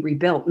that he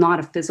rebuilt, not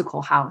a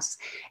physical house.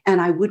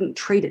 And I wouldn't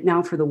trade it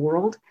now for the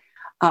world.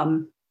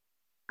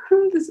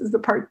 This is the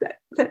part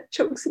that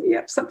chokes me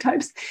up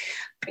sometimes,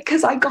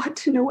 because I got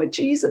to know a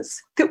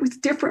Jesus that was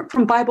different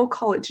from Bible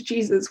college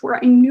Jesus, where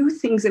I knew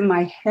things in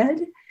my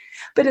head.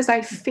 But as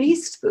I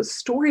faced those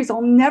stories,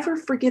 I'll never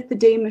forget the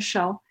day,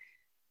 Michelle,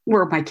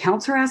 where my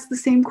counselor asked the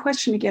same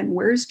question again,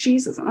 where's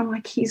Jesus? And I'm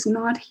like, he's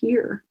not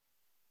here.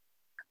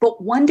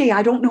 But one day,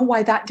 I don't know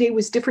why that day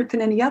was different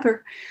than any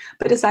other,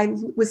 but as I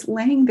was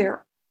laying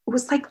there, it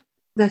was like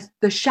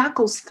the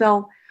shackles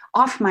fell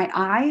off my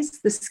eyes,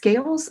 the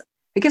scales.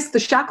 I guess the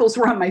shackles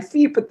were on my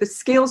feet, but the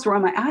scales were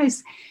on my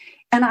eyes.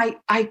 And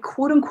I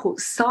quote unquote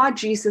saw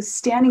Jesus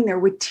standing there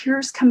with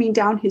tears coming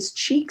down his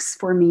cheeks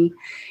for me.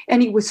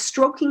 And he was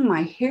stroking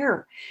my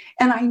hair.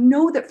 And I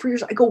know that for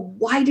years, I go,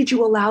 why did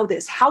you allow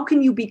this? How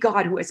can you be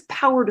God who has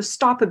power to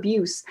stop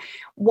abuse?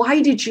 Why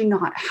did you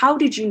not? How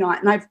did you not?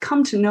 And I've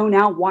come to know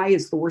now, why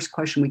is the worst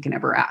question we can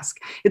ever ask.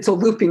 It's a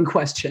looping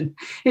question.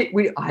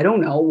 I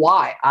don't know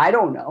why. I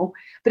don't know.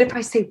 But if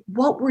I say,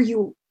 what were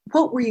you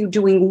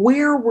doing?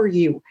 Where were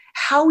you?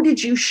 How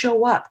did you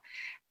show up?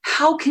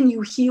 How can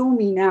you heal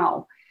me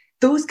now?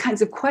 Those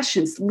kinds of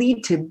questions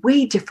lead to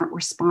way different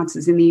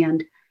responses in the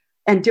end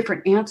and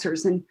different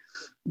answers. And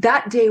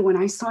that day when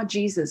I saw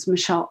Jesus,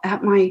 Michelle,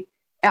 at my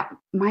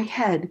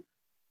head,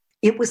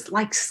 it was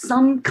like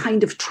some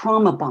kind of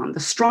trauma bond, the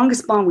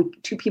strongest bond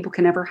two people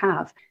can ever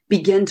have,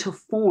 began to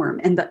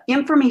form. And the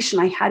information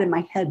I had in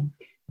my head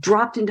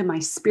dropped into my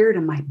spirit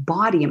and my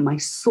body and my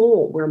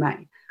soul, where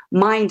my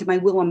mind, my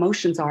will,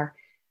 emotions are.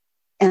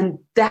 And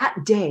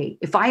that day,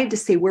 if I had to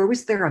say, where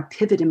was there a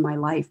pivot in my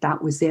life,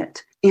 that was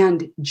it.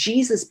 And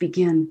Jesus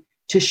began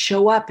to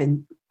show up,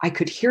 and I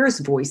could hear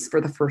his voice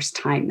for the first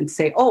time and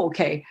say, oh,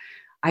 okay,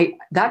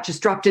 that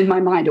just dropped in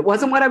my mind. It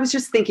wasn't what I was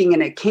just thinking,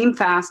 and it came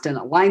fast, and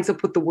it lines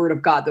up with the word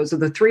of God. Those are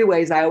the 3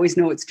 ways I always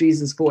know it's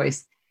Jesus'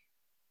 voice.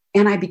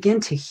 And I began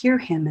to hear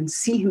him and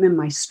see him in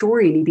my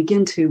story, and he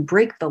began to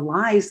break the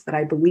lies that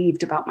I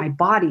believed about my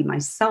body,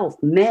 myself,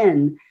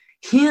 men,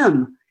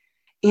 him.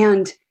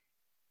 And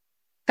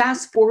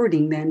fast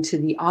forwarding then to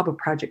the Abba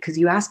Project, because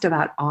you asked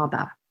about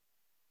Abba.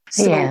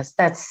 So, yes,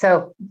 it's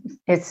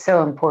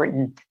so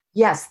important.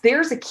 Yes,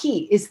 there's a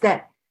key, is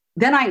that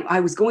then I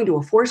was going to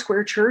a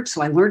Foursquare church,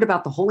 so I learned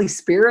about the Holy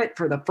Spirit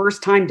for the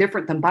first time,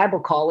 different than Bible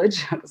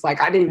college. I was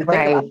like, I didn't even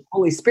think about the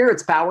Holy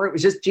Spirit's power. It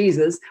was just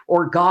Jesus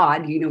or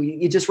God.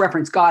 You just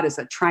reference God as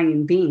a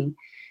triune being.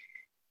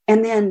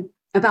 And then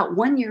about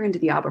 1 year into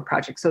the Abba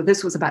Project, so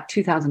this was about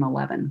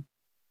 2011,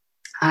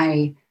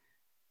 I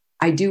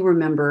do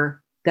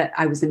remember that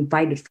I was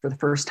invited for the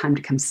first time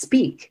to come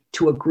speak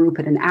to a group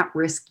at an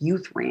at-risk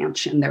youth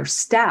ranch and their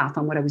staff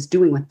on what I was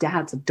doing with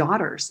dads of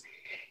daughters.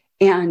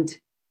 And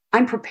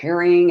I'm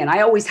preparing, and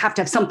I always have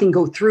to have something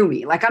go through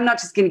me. Like, I'm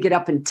not just going to get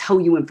up and tell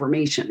you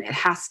information. It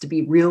has to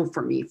be real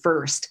for me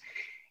first.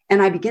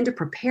 And I begin to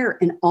prepare,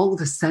 and all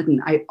of a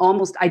sudden,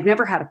 I'd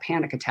never had a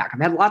panic attack.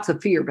 I've had lots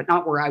of fear, but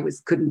not where I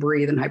couldn't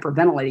breathe and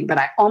hyperventilating. But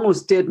I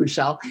almost did,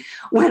 Michelle,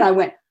 when I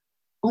went,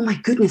 oh my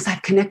goodness,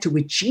 I've connected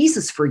with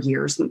Jesus for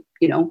years,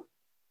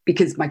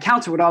 because my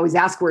counselor would always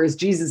ask, where is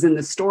Jesus in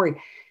this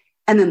story?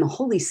 And then the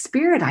Holy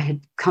Spirit I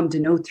had come to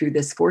know through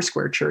this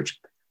Foursquare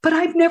church, but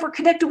I've never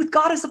connected with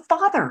God as a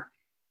father.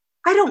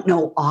 I don't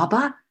know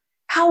Abba.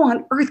 How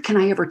on earth can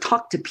I ever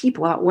talk to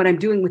people about what I'm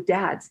doing with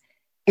dads?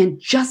 And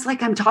just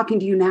like I'm talking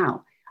to you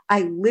now,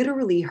 I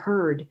literally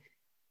heard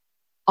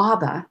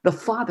Abba, the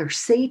Father,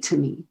 say to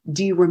me,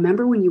 do you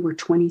remember when you were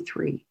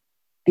 23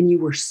 and you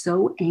were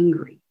so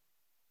angry?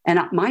 And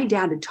my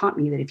dad had taught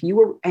me that if you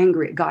were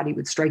angry at God, he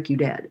would strike you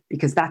dead,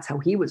 because that's how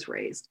he was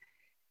raised.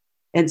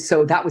 And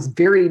so that was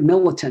very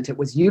militant. It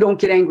was, you don't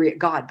get angry at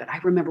God. But I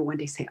remember one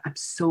day saying, I'm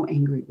so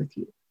angry with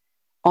you.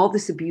 All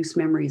this abuse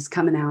memory is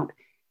coming out.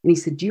 And he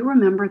said, do you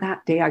remember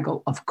that day? I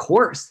go, of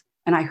course.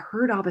 And I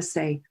heard Abba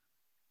say,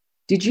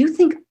 did you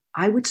think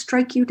I would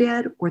strike you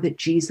dead or that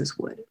Jesus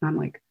would? And I'm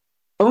like,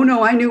 oh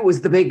no, I knew it was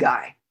the big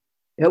guy.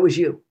 It was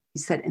you. He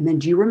said, and then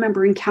do you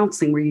remember in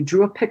counseling where you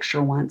drew a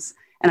picture once?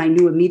 And I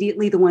knew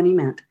immediately the one he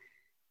meant.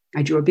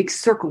 I drew a big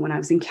circle when I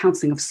was in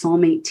counseling of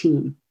Psalm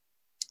 18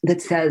 that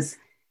says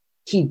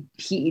he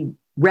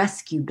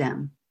rescued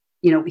them.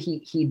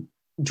 He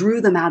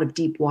drew them out of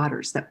deep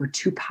waters that were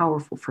too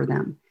powerful for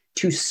them,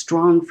 too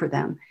strong for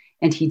them.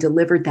 And he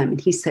delivered them.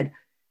 And he said,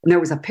 and there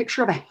was a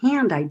picture of a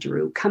hand I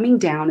drew coming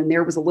down. And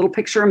there was a little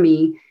picture of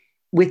me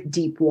with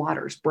deep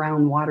waters,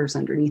 brown waters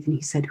underneath. And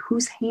he said,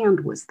 whose hand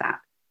was that?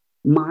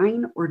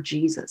 Mine or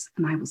Jesus?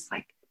 And I was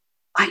like,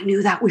 I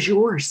knew that was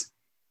yours.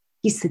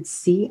 He said,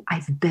 see,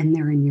 I've been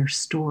there in your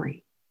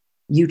story.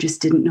 You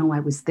just didn't know I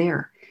was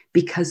there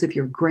because of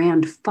your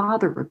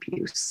grandfather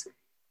abuse.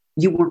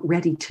 You weren't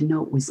ready to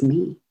know it was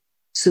me.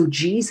 So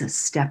Jesus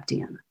stepped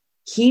in.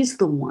 He's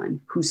the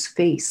one whose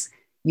face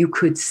You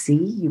could see,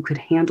 you could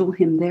handle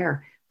him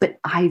there, but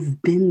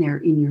I've been there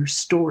in your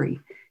story.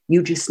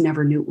 You just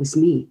never knew it was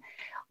me.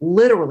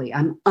 Literally,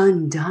 I'm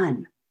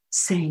undone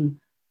saying,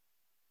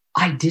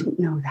 I didn't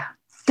know that.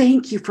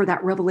 Thank you for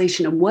that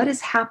revelation. And what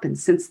has happened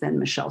since then,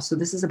 Michelle? So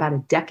this is about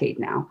a decade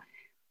now.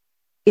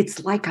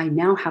 It's like I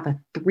now have a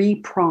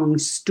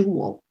 3-pronged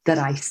stool that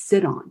I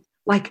sit on.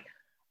 Like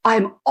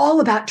I'm all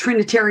about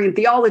Trinitarian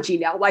theology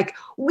now. Like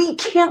we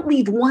can't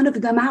leave one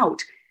of them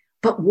out.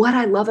 But what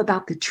I love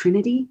about the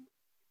Trinity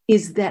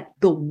is that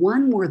the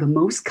one we're the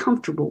most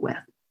comfortable with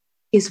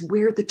is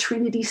where the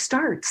Trinity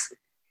starts.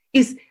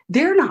 Is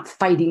they're not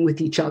fighting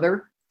with each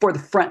other for the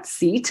front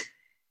seat.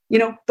 You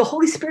know, the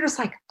Holy Spirit is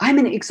like, I'm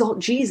going to exalt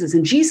Jesus.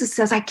 And Jesus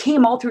says, I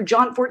came all through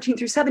John 14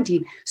 through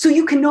 17, so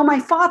you can know my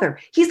Father.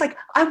 He's like,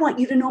 I want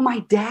you to know my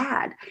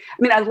dad.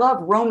 I mean, I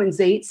love Romans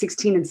 8,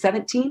 16 and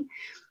 17,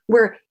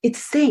 where it's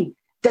saying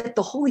that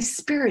the Holy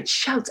Spirit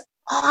shouts,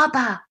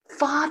 Abba,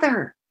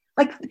 Father.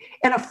 Like,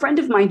 and a friend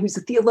of mine who's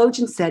a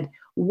theologian said,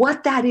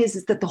 what that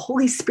is that the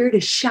Holy Spirit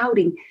is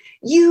shouting,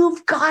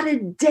 you've got a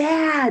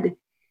dad.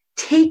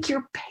 Take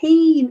your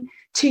pain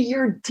to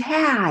your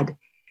dad.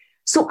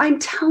 So I'm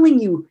telling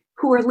you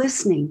who are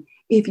listening,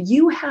 if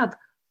you have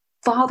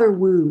father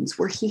wounds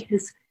where he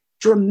has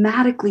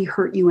dramatically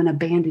hurt you and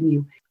abandoned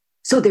you.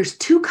 So there's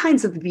 2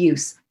 kinds of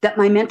abuse that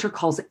my mentor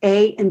calls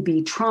A and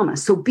B trauma.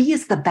 So B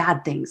is the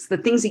bad things, the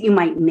things that you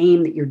might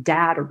name that your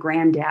dad or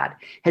granddad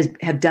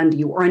have done to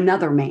you or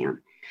another man.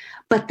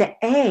 But the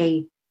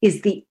A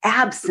is the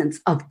absence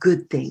of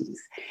good things.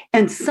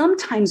 And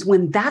sometimes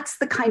when that's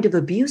the kind of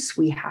abuse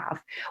we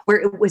have, where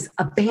it was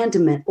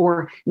abandonment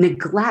or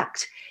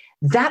neglect,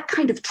 that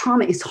kind of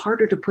trauma is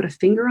harder to put a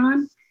finger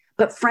on.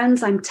 But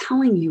friends, I'm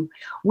telling you,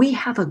 we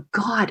have a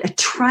God, a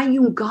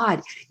triune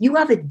God. You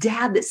have a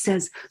dad that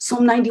says,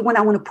 Psalm 91,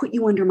 I want to put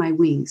you under my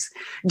wings.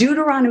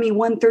 Deuteronomy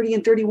 1:30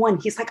 and 31,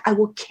 he's like, I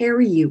will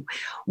carry you.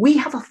 We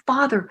have a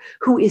father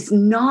who is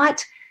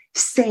not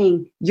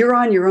saying, you're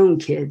on your own,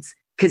 kids,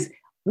 because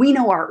we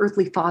know our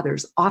earthly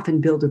fathers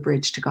often build a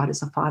bridge to God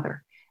as a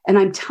father. And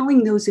I'm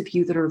telling those of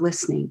you that are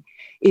listening,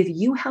 if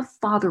you have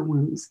father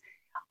wounds,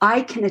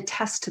 I can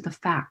attest to the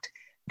fact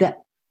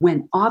that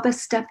when Abba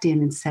stepped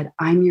in and said,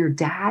 I'm your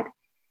dad,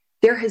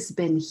 there has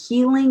been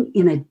healing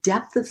in a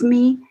depth of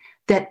me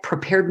that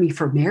prepared me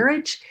for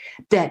marriage,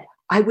 that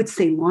I would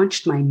say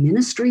launched my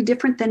ministry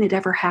different than it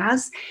ever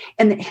has,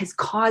 and that has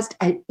caused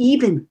an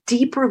even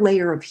deeper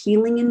layer of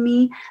healing in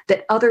me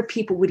that other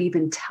people would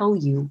even tell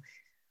you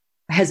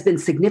has been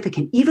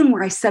significant, even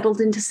where I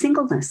settled into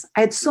singleness.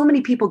 I had so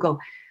many people go,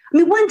 I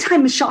mean, one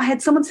time, Michelle, I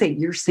had someone say,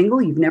 you're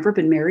single, you've never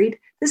been married.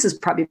 This is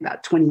probably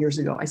about 20 years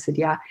ago. I said,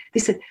 yeah. They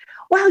said,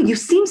 wow, you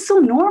seem so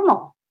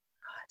normal.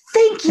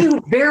 Thank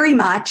you very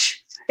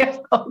much.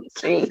 How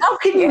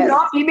can you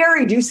not be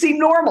married? You seem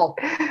normal.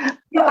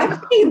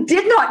 You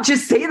did not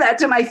just say that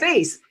to my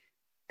face.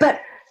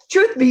 But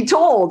truth be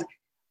told,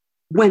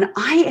 when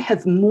I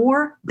have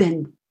more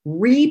than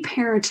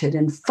reparented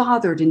and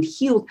fathered and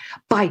healed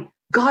by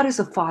God as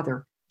a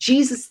Father,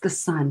 Jesus the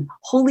Son,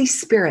 Holy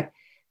Spirit,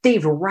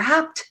 they've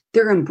wrapped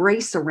their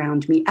embrace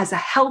around me as a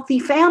healthy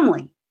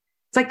family.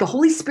 It's like the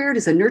Holy Spirit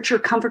is a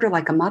nurturer, comforter,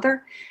 like a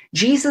mother.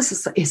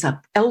 Jesus is an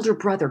elder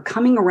brother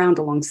coming around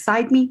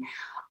alongside me.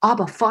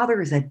 Abba Father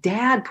is a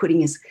dad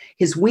putting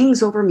his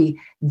wings over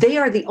me. They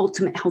are the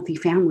ultimate healthy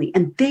family,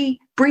 and they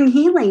bring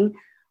healing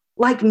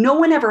like no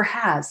one ever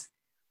has.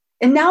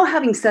 And now,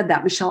 having said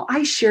that, Michelle,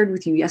 I shared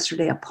with you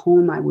yesterday a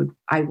poem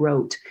I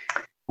wrote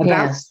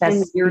about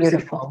 10 years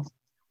ago.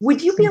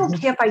 Would you be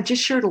okay if I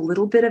just shared a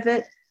little bit of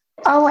it?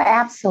 Oh,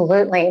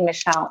 absolutely,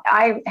 Michelle.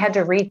 I had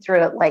to read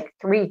through it like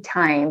 3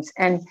 times,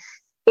 and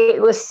it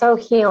was so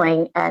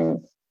healing.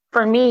 And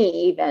for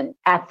me, even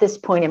at this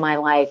point in my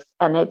life,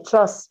 and it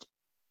just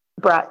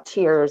brought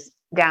tears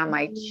down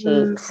my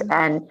cheeks.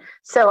 And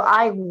so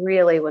I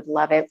really would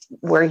love it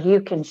where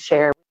you can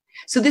share.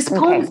 So this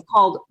poem is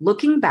called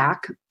Looking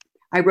Back.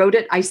 I wrote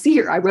it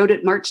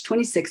March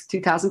 26,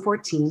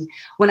 2014,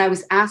 when I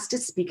was asked to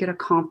speak at a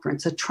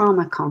conference, a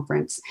trauma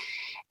conference.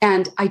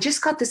 And I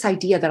just got this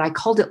idea that I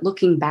called it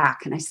Looking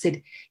Back. And I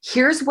said,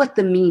 here's what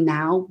the me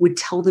now would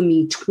tell the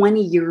me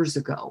 20 years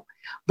ago,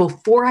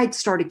 before I'd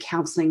started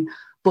counseling,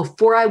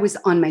 before I was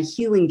on my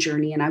healing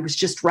journey, and I was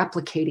just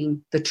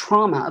replicating the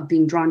trauma of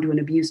being drawn to an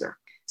abuser.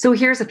 So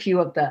here's a few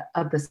of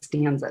the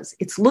stanzas.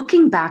 It's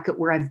looking back at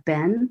where I've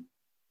been.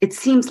 It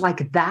seems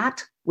like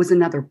that was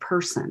another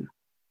person.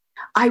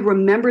 I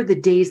remember the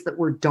days that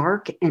were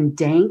dark and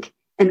dank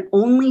and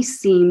only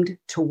seemed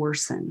to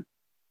worsen.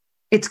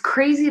 It's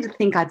crazy to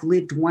think I've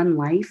lived one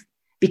life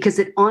because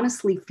it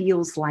honestly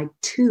feels like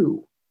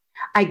 2.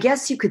 I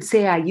guess you could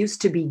say I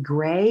used to be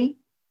gray,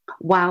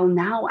 while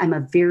now I'm a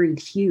varied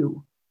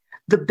hue.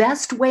 The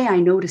best way I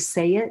know to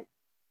say it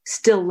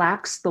still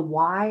lacks the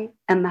why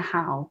and the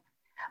how,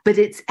 but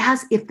it's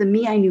as if the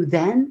me I knew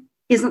then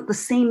isn't the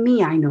same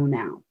me I know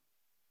now.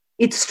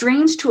 It's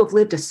strange to have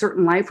lived a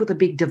certain life with a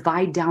big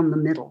divide down the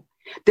middle.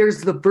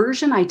 There's the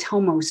version I tell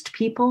most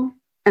people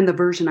and the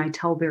version I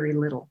tell very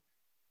little.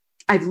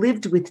 I've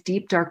lived with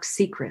deep, dark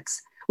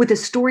secrets, with a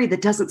story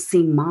that doesn't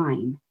seem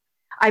mine.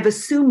 I've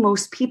assumed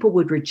most people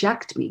would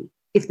reject me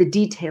if the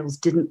details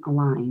didn't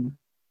align.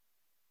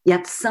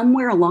 Yet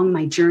somewhere along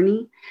my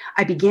journey,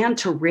 I began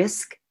to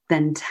risk,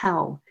 then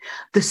tell.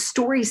 The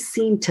stories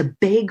seemed to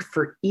beg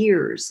for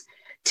ears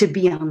to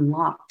be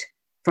unlocked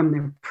from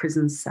their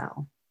prison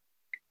cell.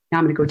 Now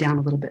I'm going to go down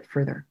a little bit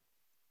further.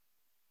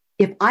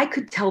 If I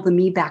could tell the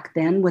me back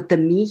then what the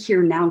me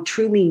here now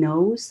truly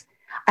knows,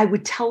 I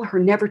would tell her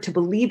never to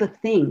believe a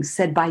thing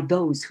said by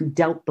those who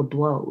dealt the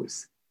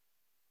blows.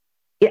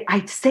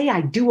 I'd say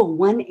I do a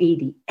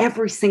 180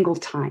 every single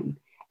time.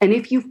 And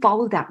if you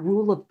follow that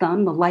rule of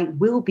thumb, the light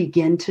will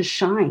begin to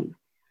shine.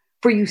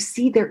 For you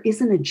see, there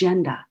is an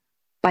agenda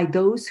by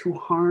those who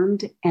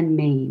harmed and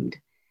maimed.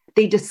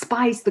 They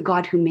despise the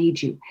God who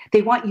made you.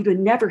 They want you to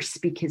never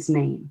speak his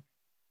name.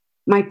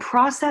 My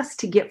process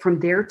to get from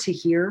there to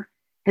here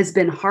has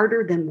been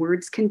harder than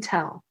words can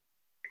tell.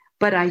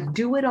 But I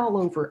do it all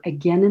over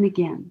again and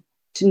again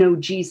to know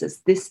Jesus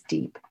this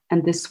deep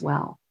and this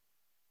well.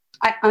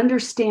 I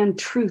understand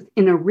truth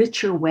in a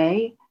richer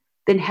way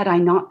than had I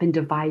not been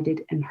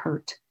divided and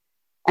hurt.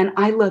 And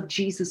I love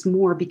Jesus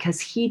more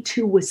because he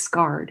too was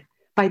scarred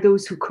by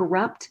those who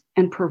corrupt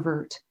and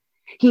pervert.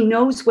 He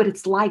knows what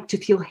it's like to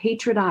feel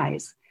hatred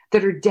eyes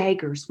that are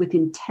daggers with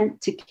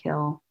intent to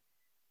kill.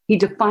 He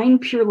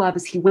defined pure love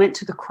as he went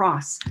to the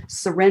cross,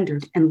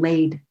 surrendered, and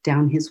laid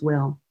down his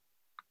will.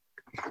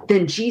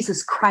 Then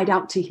Jesus cried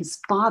out to his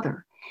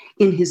Father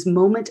in his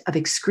moment of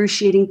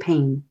excruciating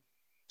pain.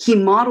 He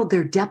modeled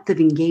their depth of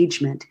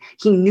engagement.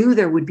 He knew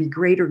there would be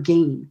greater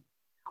gain.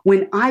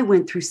 When I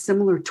went through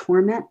similar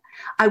torment,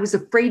 I was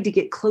afraid to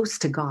get close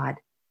to God.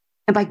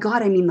 And by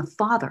God, I mean the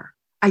Father.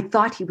 I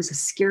thought he was a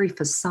scary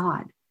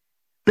facade.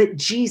 But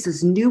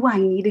Jesus knew I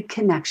needed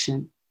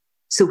connection.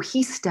 So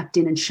he stepped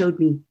in and showed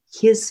me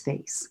his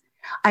face.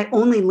 I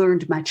only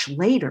learned much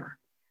later.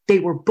 They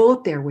were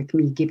both there with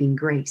me giving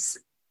grace.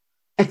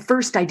 At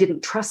first, I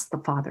didn't trust the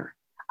Father.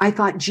 I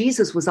thought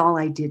Jesus was all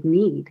I did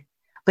need.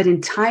 But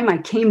in time, I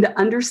came to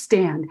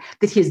understand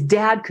that his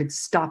dad could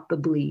stop the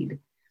bleed.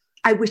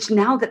 I wish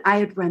now that I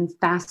had run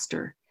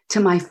faster to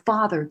my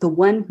Father, the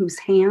one whose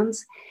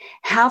hands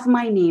have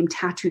my name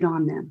tattooed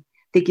on them.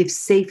 They give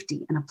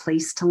safety and a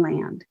place to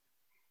land.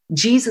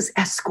 Jesus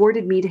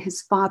escorted me to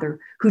his Father,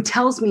 who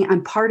tells me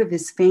I'm part of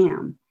his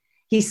fam.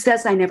 He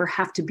says I never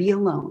have to be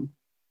alone.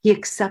 He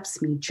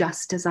accepts me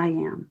just as I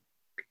am.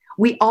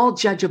 We all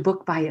judge a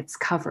book by its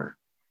cover.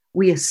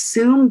 We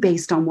assume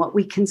based on what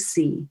we can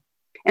see.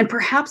 And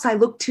perhaps I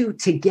look to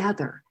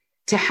together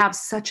to have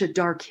such a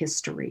dark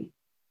history.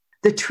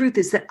 The truth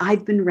is that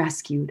I've been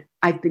rescued.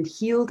 I've been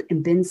healed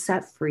and been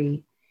set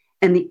free.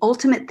 And the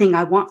ultimate thing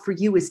I want for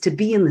you is to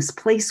be in this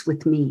place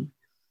with me.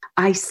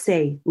 I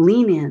say,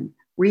 lean in,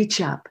 reach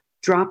up,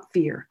 drop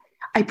fear.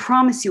 I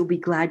promise you'll be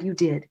glad you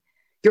did.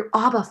 Your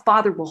Abba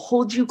Father will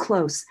hold you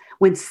close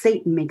when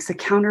Satan makes a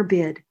counter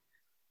bid.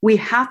 We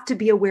have to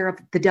be aware of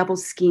the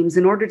devil's schemes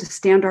in order to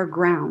stand our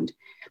ground.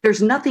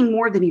 There's nothing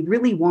more than he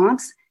really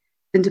wants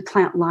than to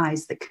plant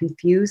lies that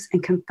confuse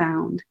and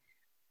confound.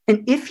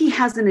 And if he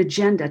has an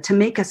agenda to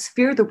make us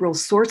fear the real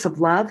source of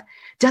love,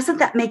 doesn't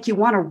that make you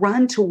want to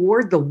run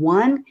toward the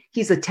one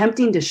he's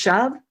attempting to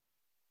shove?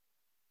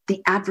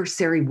 The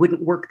adversary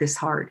wouldn't work this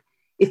hard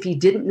if he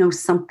didn't know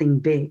something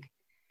big.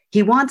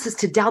 He wants us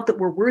to doubt that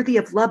we're worthy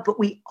of love, but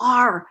we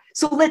are.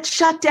 So let's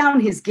shut down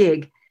his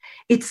gig.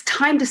 It's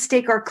time to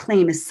stake our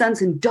claim as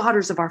sons and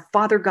daughters of our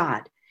Father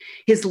God.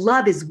 His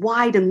love is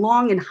wide and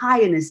long and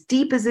high and as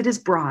deep as it is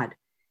broad.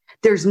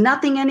 There's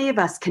nothing any of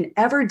us can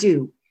ever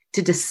do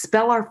to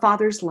dispel our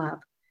Father's love.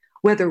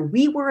 Whether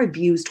we were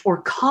abused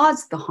or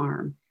caused the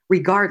harm,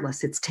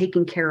 regardless, it's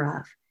taken care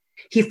of.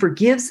 He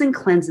forgives and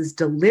cleanses,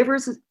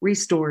 delivers,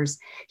 restores.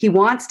 He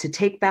wants to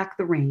take back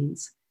the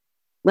reins.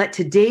 Let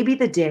today be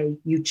the day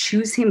you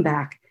choose him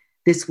back.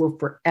 This will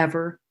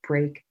forever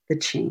break the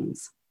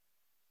chains.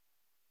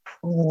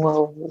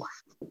 Whoa.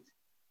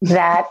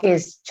 That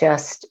is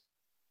just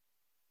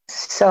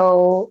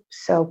so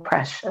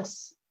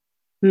precious.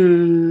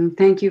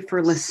 Thank you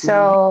for listening.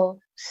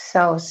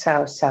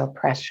 So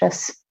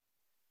precious.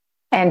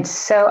 And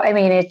so, I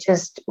mean, it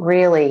just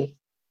really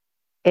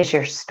is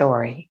your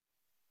story.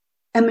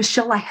 And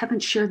Michelle, I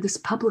haven't shared this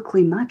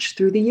publicly much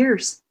through the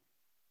years,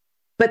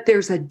 but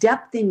there's a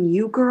depth in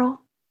you,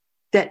 girl,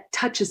 that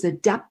touches a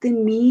depth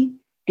in me.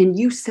 And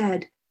you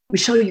said,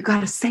 Michelle, you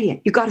got to say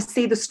it. You got to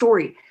say the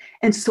story.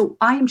 And so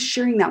I'm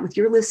sharing that with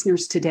your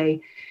listeners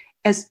today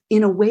as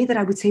in a way that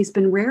I would say has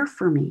been rare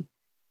for me,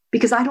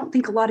 because I don't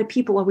think a lot of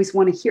people always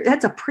want to hear.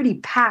 That's a pretty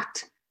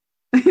packed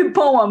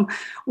poem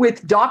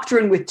with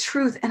doctrine, with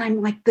truth. And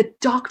I'm like, the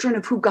doctrine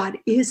of who God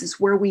is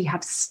where we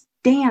have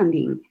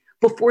standing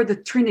before the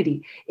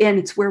Trinity, and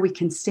it's where we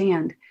can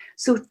stand.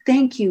 So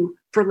thank you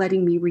for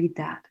letting me read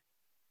that.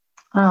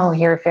 Oh,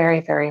 you're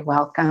very, very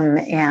welcome.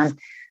 And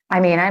I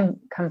mean, I'm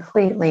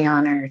completely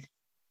honored.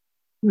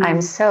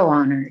 I'm so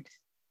honored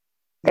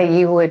that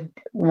you would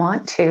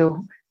want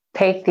to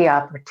take the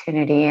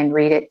opportunity and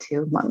read it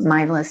to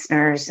my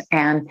listeners.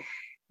 And,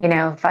 you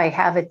know, if I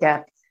have a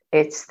depth,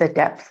 it's the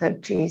depth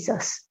of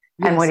Jesus.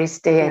 and what he's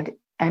did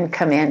and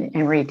come in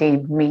and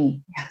redeemed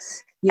me.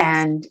 Yes.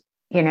 And,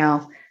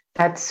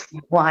 that's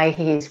why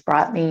he's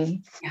brought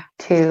me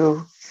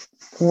to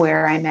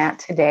where I'm at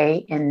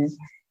today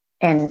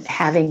and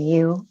having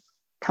you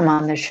come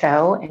on the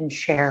show and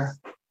share.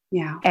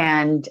 Yeah.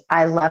 And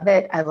I love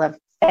it. I love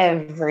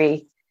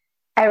every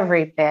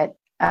bit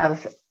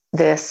of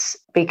this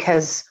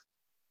because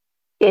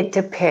it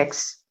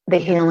depicts the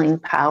healing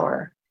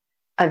power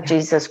of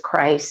Jesus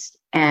Christ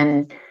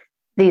and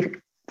the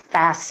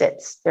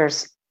facets.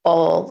 There's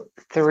all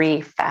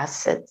three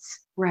facets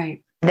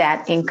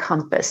that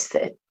encompass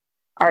it.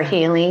 Our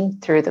healing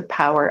through the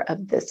power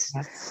of this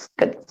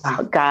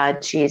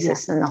God,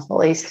 Jesus, and the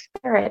Holy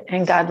Spirit.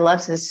 And God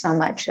loves us so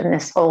much. And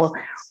this whole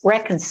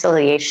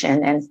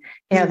reconciliation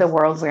and, the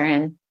world we're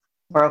in,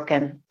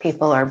 broken.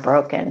 People are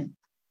broken.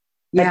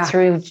 But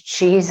through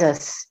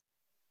Jesus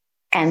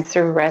and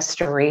through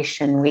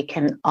restoration, we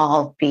can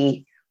all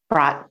be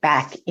brought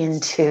back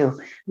into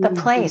the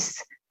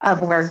place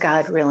of where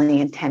God really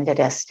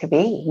intended us to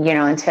be,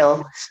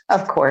 until,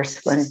 of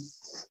course, when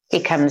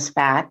he comes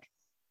back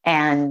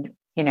and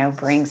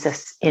brings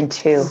us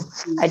into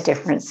a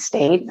different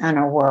state on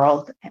a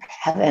world,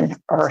 heaven,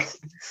 earth,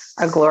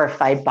 our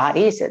glorified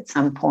bodies at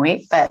some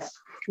point. But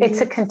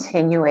it's a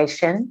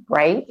continuation,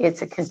 right?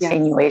 It's a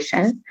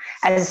continuation.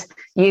 As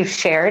you've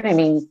shared,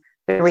 the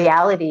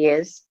reality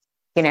is,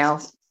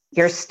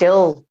 you're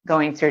still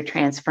going through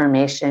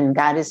transformation.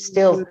 God is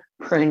still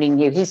pruning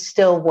you. He's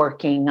still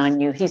working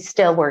on you. He's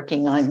still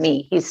working on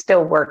me. He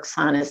still works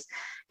on us.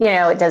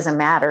 It doesn't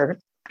matter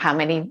how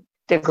many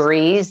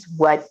degrees,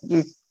 what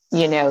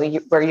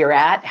where you're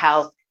at,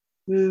 how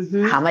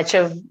much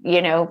of,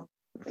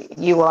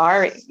 you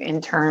are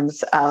in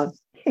terms of,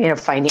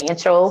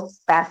 financial,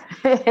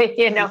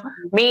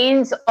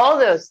 means, all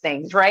those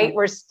things, right?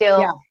 We're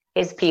still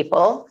his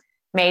people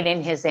made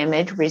in his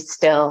image. We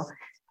still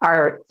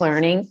are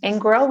learning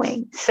and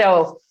growing.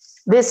 So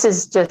this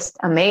is just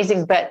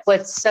amazing. But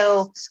what's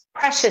so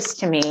precious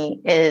to me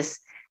is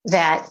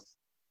that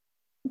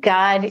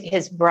God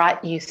has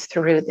brought you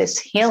through this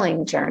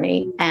healing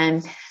journey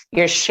and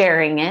you're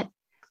sharing it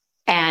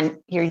and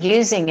you're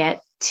using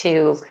it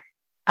to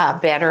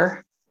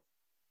better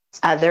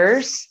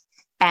others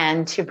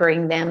and to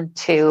bring them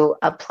to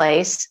a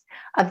place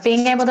of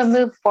being able to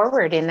move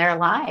forward in their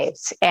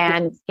lives.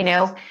 And,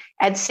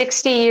 at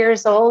 60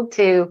 years old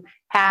to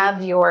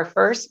have your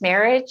first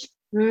marriage,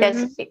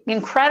 that's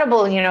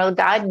incredible.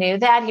 God knew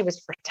that. He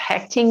was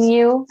protecting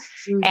you.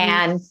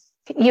 And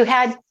you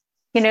had,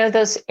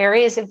 those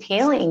areas of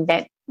healing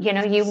that,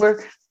 you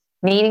were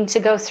needing to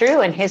go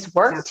through and his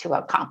work to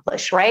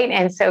accomplish, right?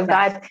 And so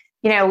God,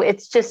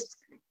 it's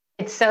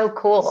so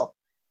cool.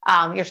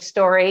 Your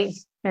story,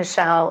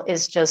 Michelle,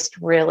 is just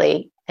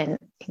really an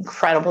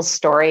incredible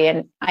story.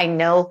 And I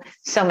know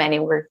so many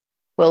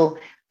will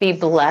be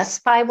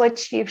blessed by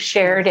what you've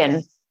shared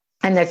and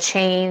the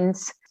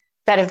chains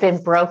that have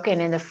been broken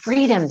and the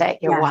freedom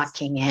that you're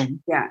walking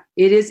in. Yeah,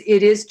 it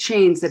is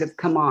chains that have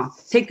come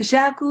off. Take the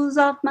shackles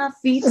off my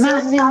feet.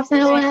 Yes. I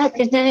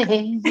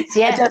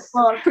just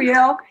want for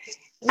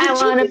I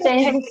want to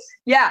thank.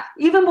 Yeah,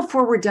 even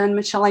before we're done,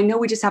 Michelle, I know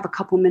we just have a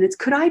couple minutes.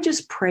 Could I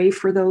just pray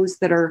for those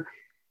that are?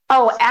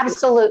 Oh,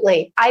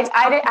 absolutely. I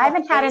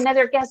haven't had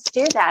another guest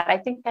do that. I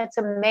think that's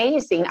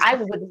amazing. I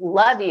would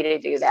love you to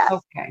do that.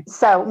 Okay.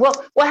 So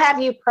we'll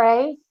have you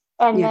pray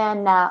and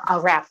then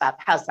I'll wrap up.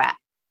 How's that?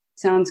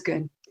 Sounds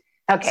good.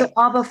 Okay. So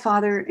Abba,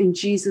 Father, and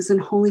Jesus and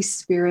Holy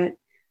Spirit,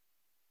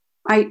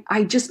 I'm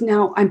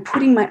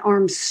putting my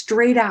arms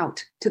straight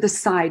out to the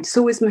side.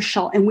 So is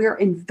Michelle. And we are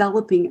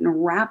enveloping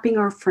and wrapping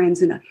our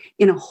friends in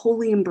a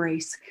holy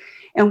embrace.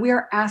 And we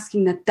are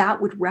asking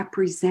that would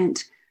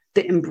represent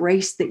the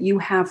embrace that you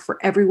have for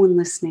everyone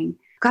listening.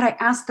 God, I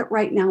ask that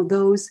right now,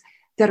 those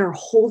that are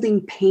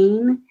holding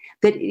pain,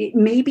 that it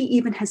maybe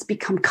even has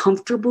become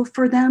comfortable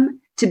for them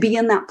to be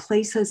in that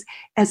place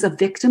as a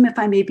victim, if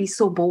I may be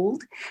so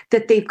bold,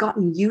 that they've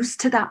gotten used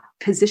to that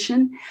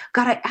position.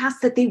 God, I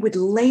ask that they would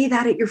lay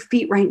that at your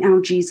feet right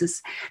now,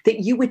 Jesus,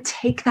 that you would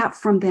take that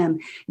from them.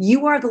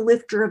 You are the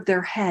lifter of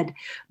their head.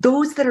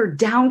 Those that are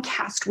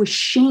downcast with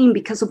shame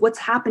because of what's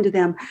happened to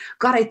them,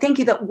 God, I thank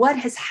you that what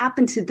has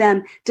happened to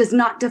them does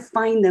not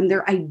define them.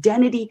 Their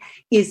identity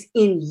is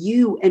in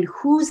you and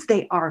whose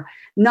they are,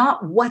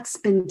 not what's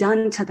been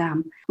done to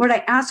them. Lord,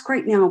 I ask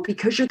right now,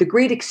 because you're the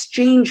great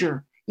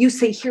exchanger, you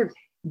say, here,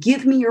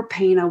 give me your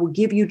pain. I will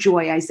give you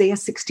joy. Isaiah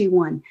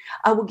 61.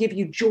 I will give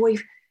you joy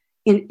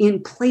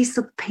in place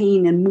of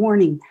pain and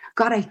mourning.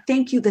 God, I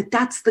thank you that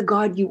that's the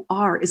God you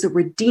are, is a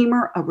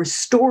redeemer, a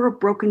restorer of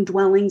broken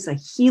dwellings, a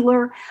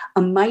healer,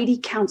 a mighty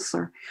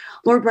counselor.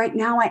 Lord, right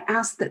now I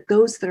ask that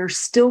those that are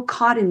still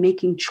caught in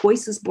making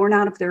choices born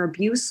out of their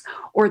abuse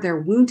or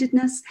their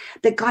woundedness,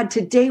 that God,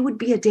 today would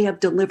be a day of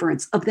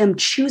deliverance, of them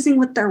choosing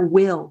with their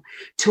will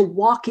to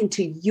walk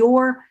into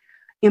your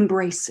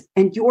embrace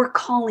and your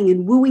calling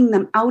and wooing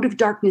them out of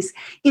darkness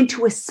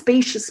into a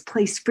spacious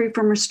place free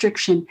from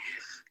restriction.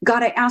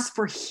 God, I ask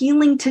for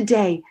healing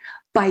today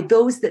by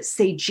those that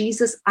say,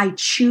 Jesus, I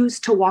choose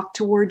to walk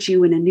towards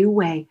you in a new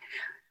way.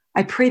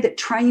 I pray that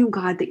triune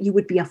God, that you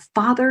would be a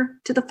father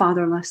to the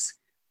fatherless,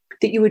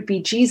 that you would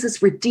be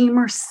Jesus,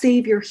 Redeemer,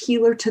 Savior,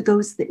 healer to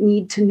those that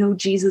need to know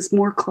Jesus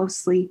more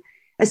closely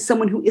as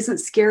someone who isn't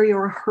scary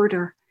or a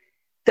herder.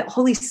 That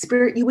Holy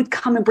Spirit, you would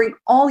come and bring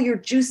all your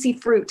juicy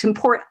fruit and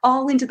pour it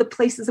all into the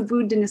places of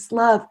woundedness,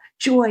 love,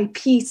 joy,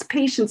 peace,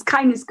 patience,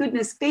 kindness,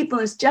 goodness,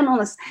 faithfulness,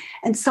 gentleness,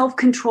 and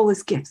self-control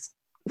as gifts.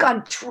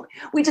 God,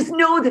 we just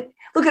know that.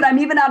 Look I'm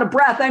even out of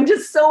breath. I'm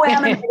just so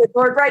animated,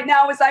 Lord, right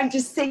now as I'm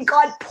just saying,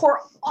 God, pour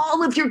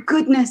all of your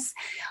goodness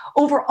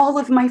over all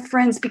of my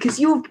friends, because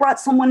you have brought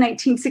Psalm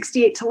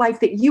 119:68 to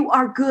life, that you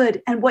are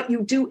good and what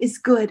you do is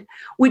good.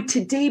 Would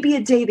today be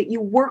a day that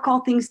you work all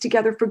things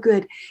together for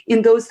good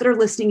in those that are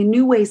listening in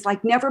new ways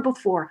like never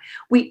before.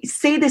 We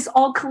say this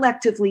all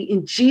collectively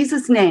in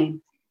Jesus'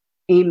 name.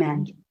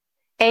 Amen.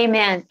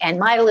 Amen. And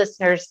my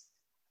listeners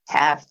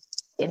have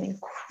an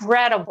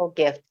incredible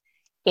gift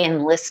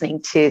in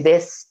listening to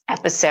this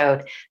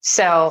episode.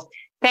 So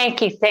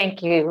thank you,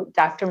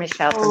 Dr.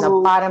 Michelle, from the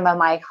bottom of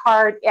my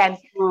heart. And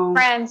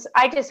friends,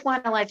 I just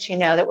want to let you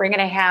know that we're going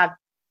to have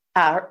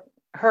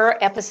her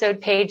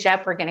episode page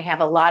up. We're going to have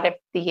a lot of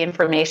the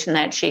information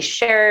that she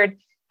shared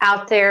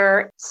out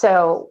there.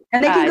 So,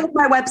 and they can go to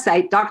my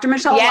website,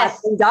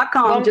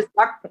 drmichellewatkins.com. Just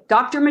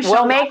Dr. Michelle.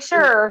 We'll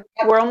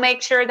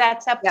make sure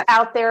that's up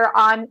out there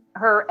on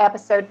her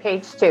episode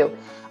page too.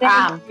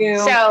 Thank you.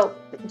 So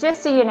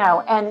just so you know,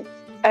 and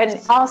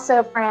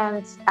also,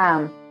 friends,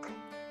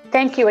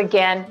 thank you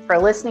again for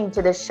listening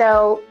to the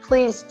show.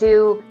 Please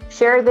do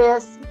share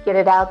this, get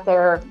it out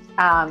there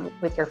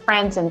with your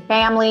friends and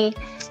family.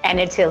 And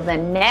until the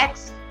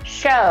next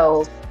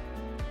show,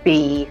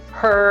 be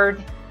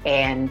heard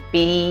and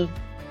be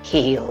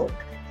healed.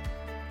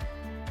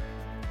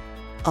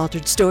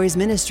 Altered Stories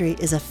Ministry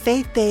is a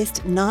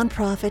faith-based,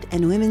 nonprofit,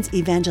 and women's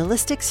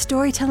evangelistic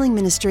storytelling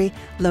ministry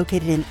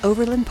located in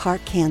Overland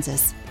Park,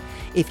 Kansas.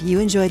 If you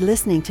enjoyed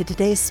listening to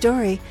today's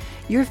story,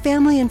 your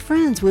family and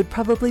friends would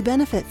probably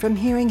benefit from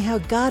hearing how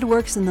God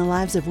works in the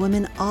lives of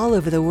women all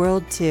over the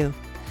world, too.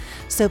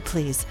 So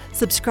please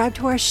subscribe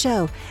to our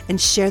show and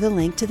share the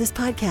link to this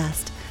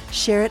podcast.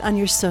 Share it on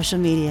your social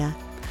media.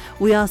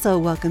 We also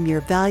welcome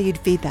your valued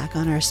feedback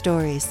on our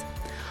stories.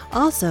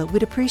 Also,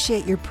 we'd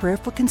appreciate your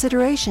prayerful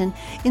consideration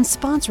in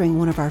sponsoring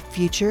one of our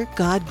future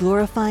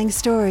God-glorifying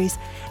stories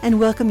and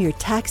welcome your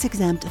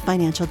tax-exempt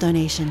financial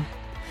donation.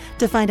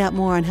 To find out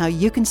more on how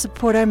you can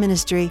support our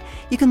ministry,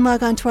 you can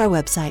log on to our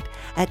website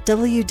at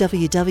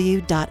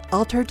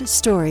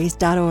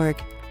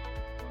www.alteredstories.org.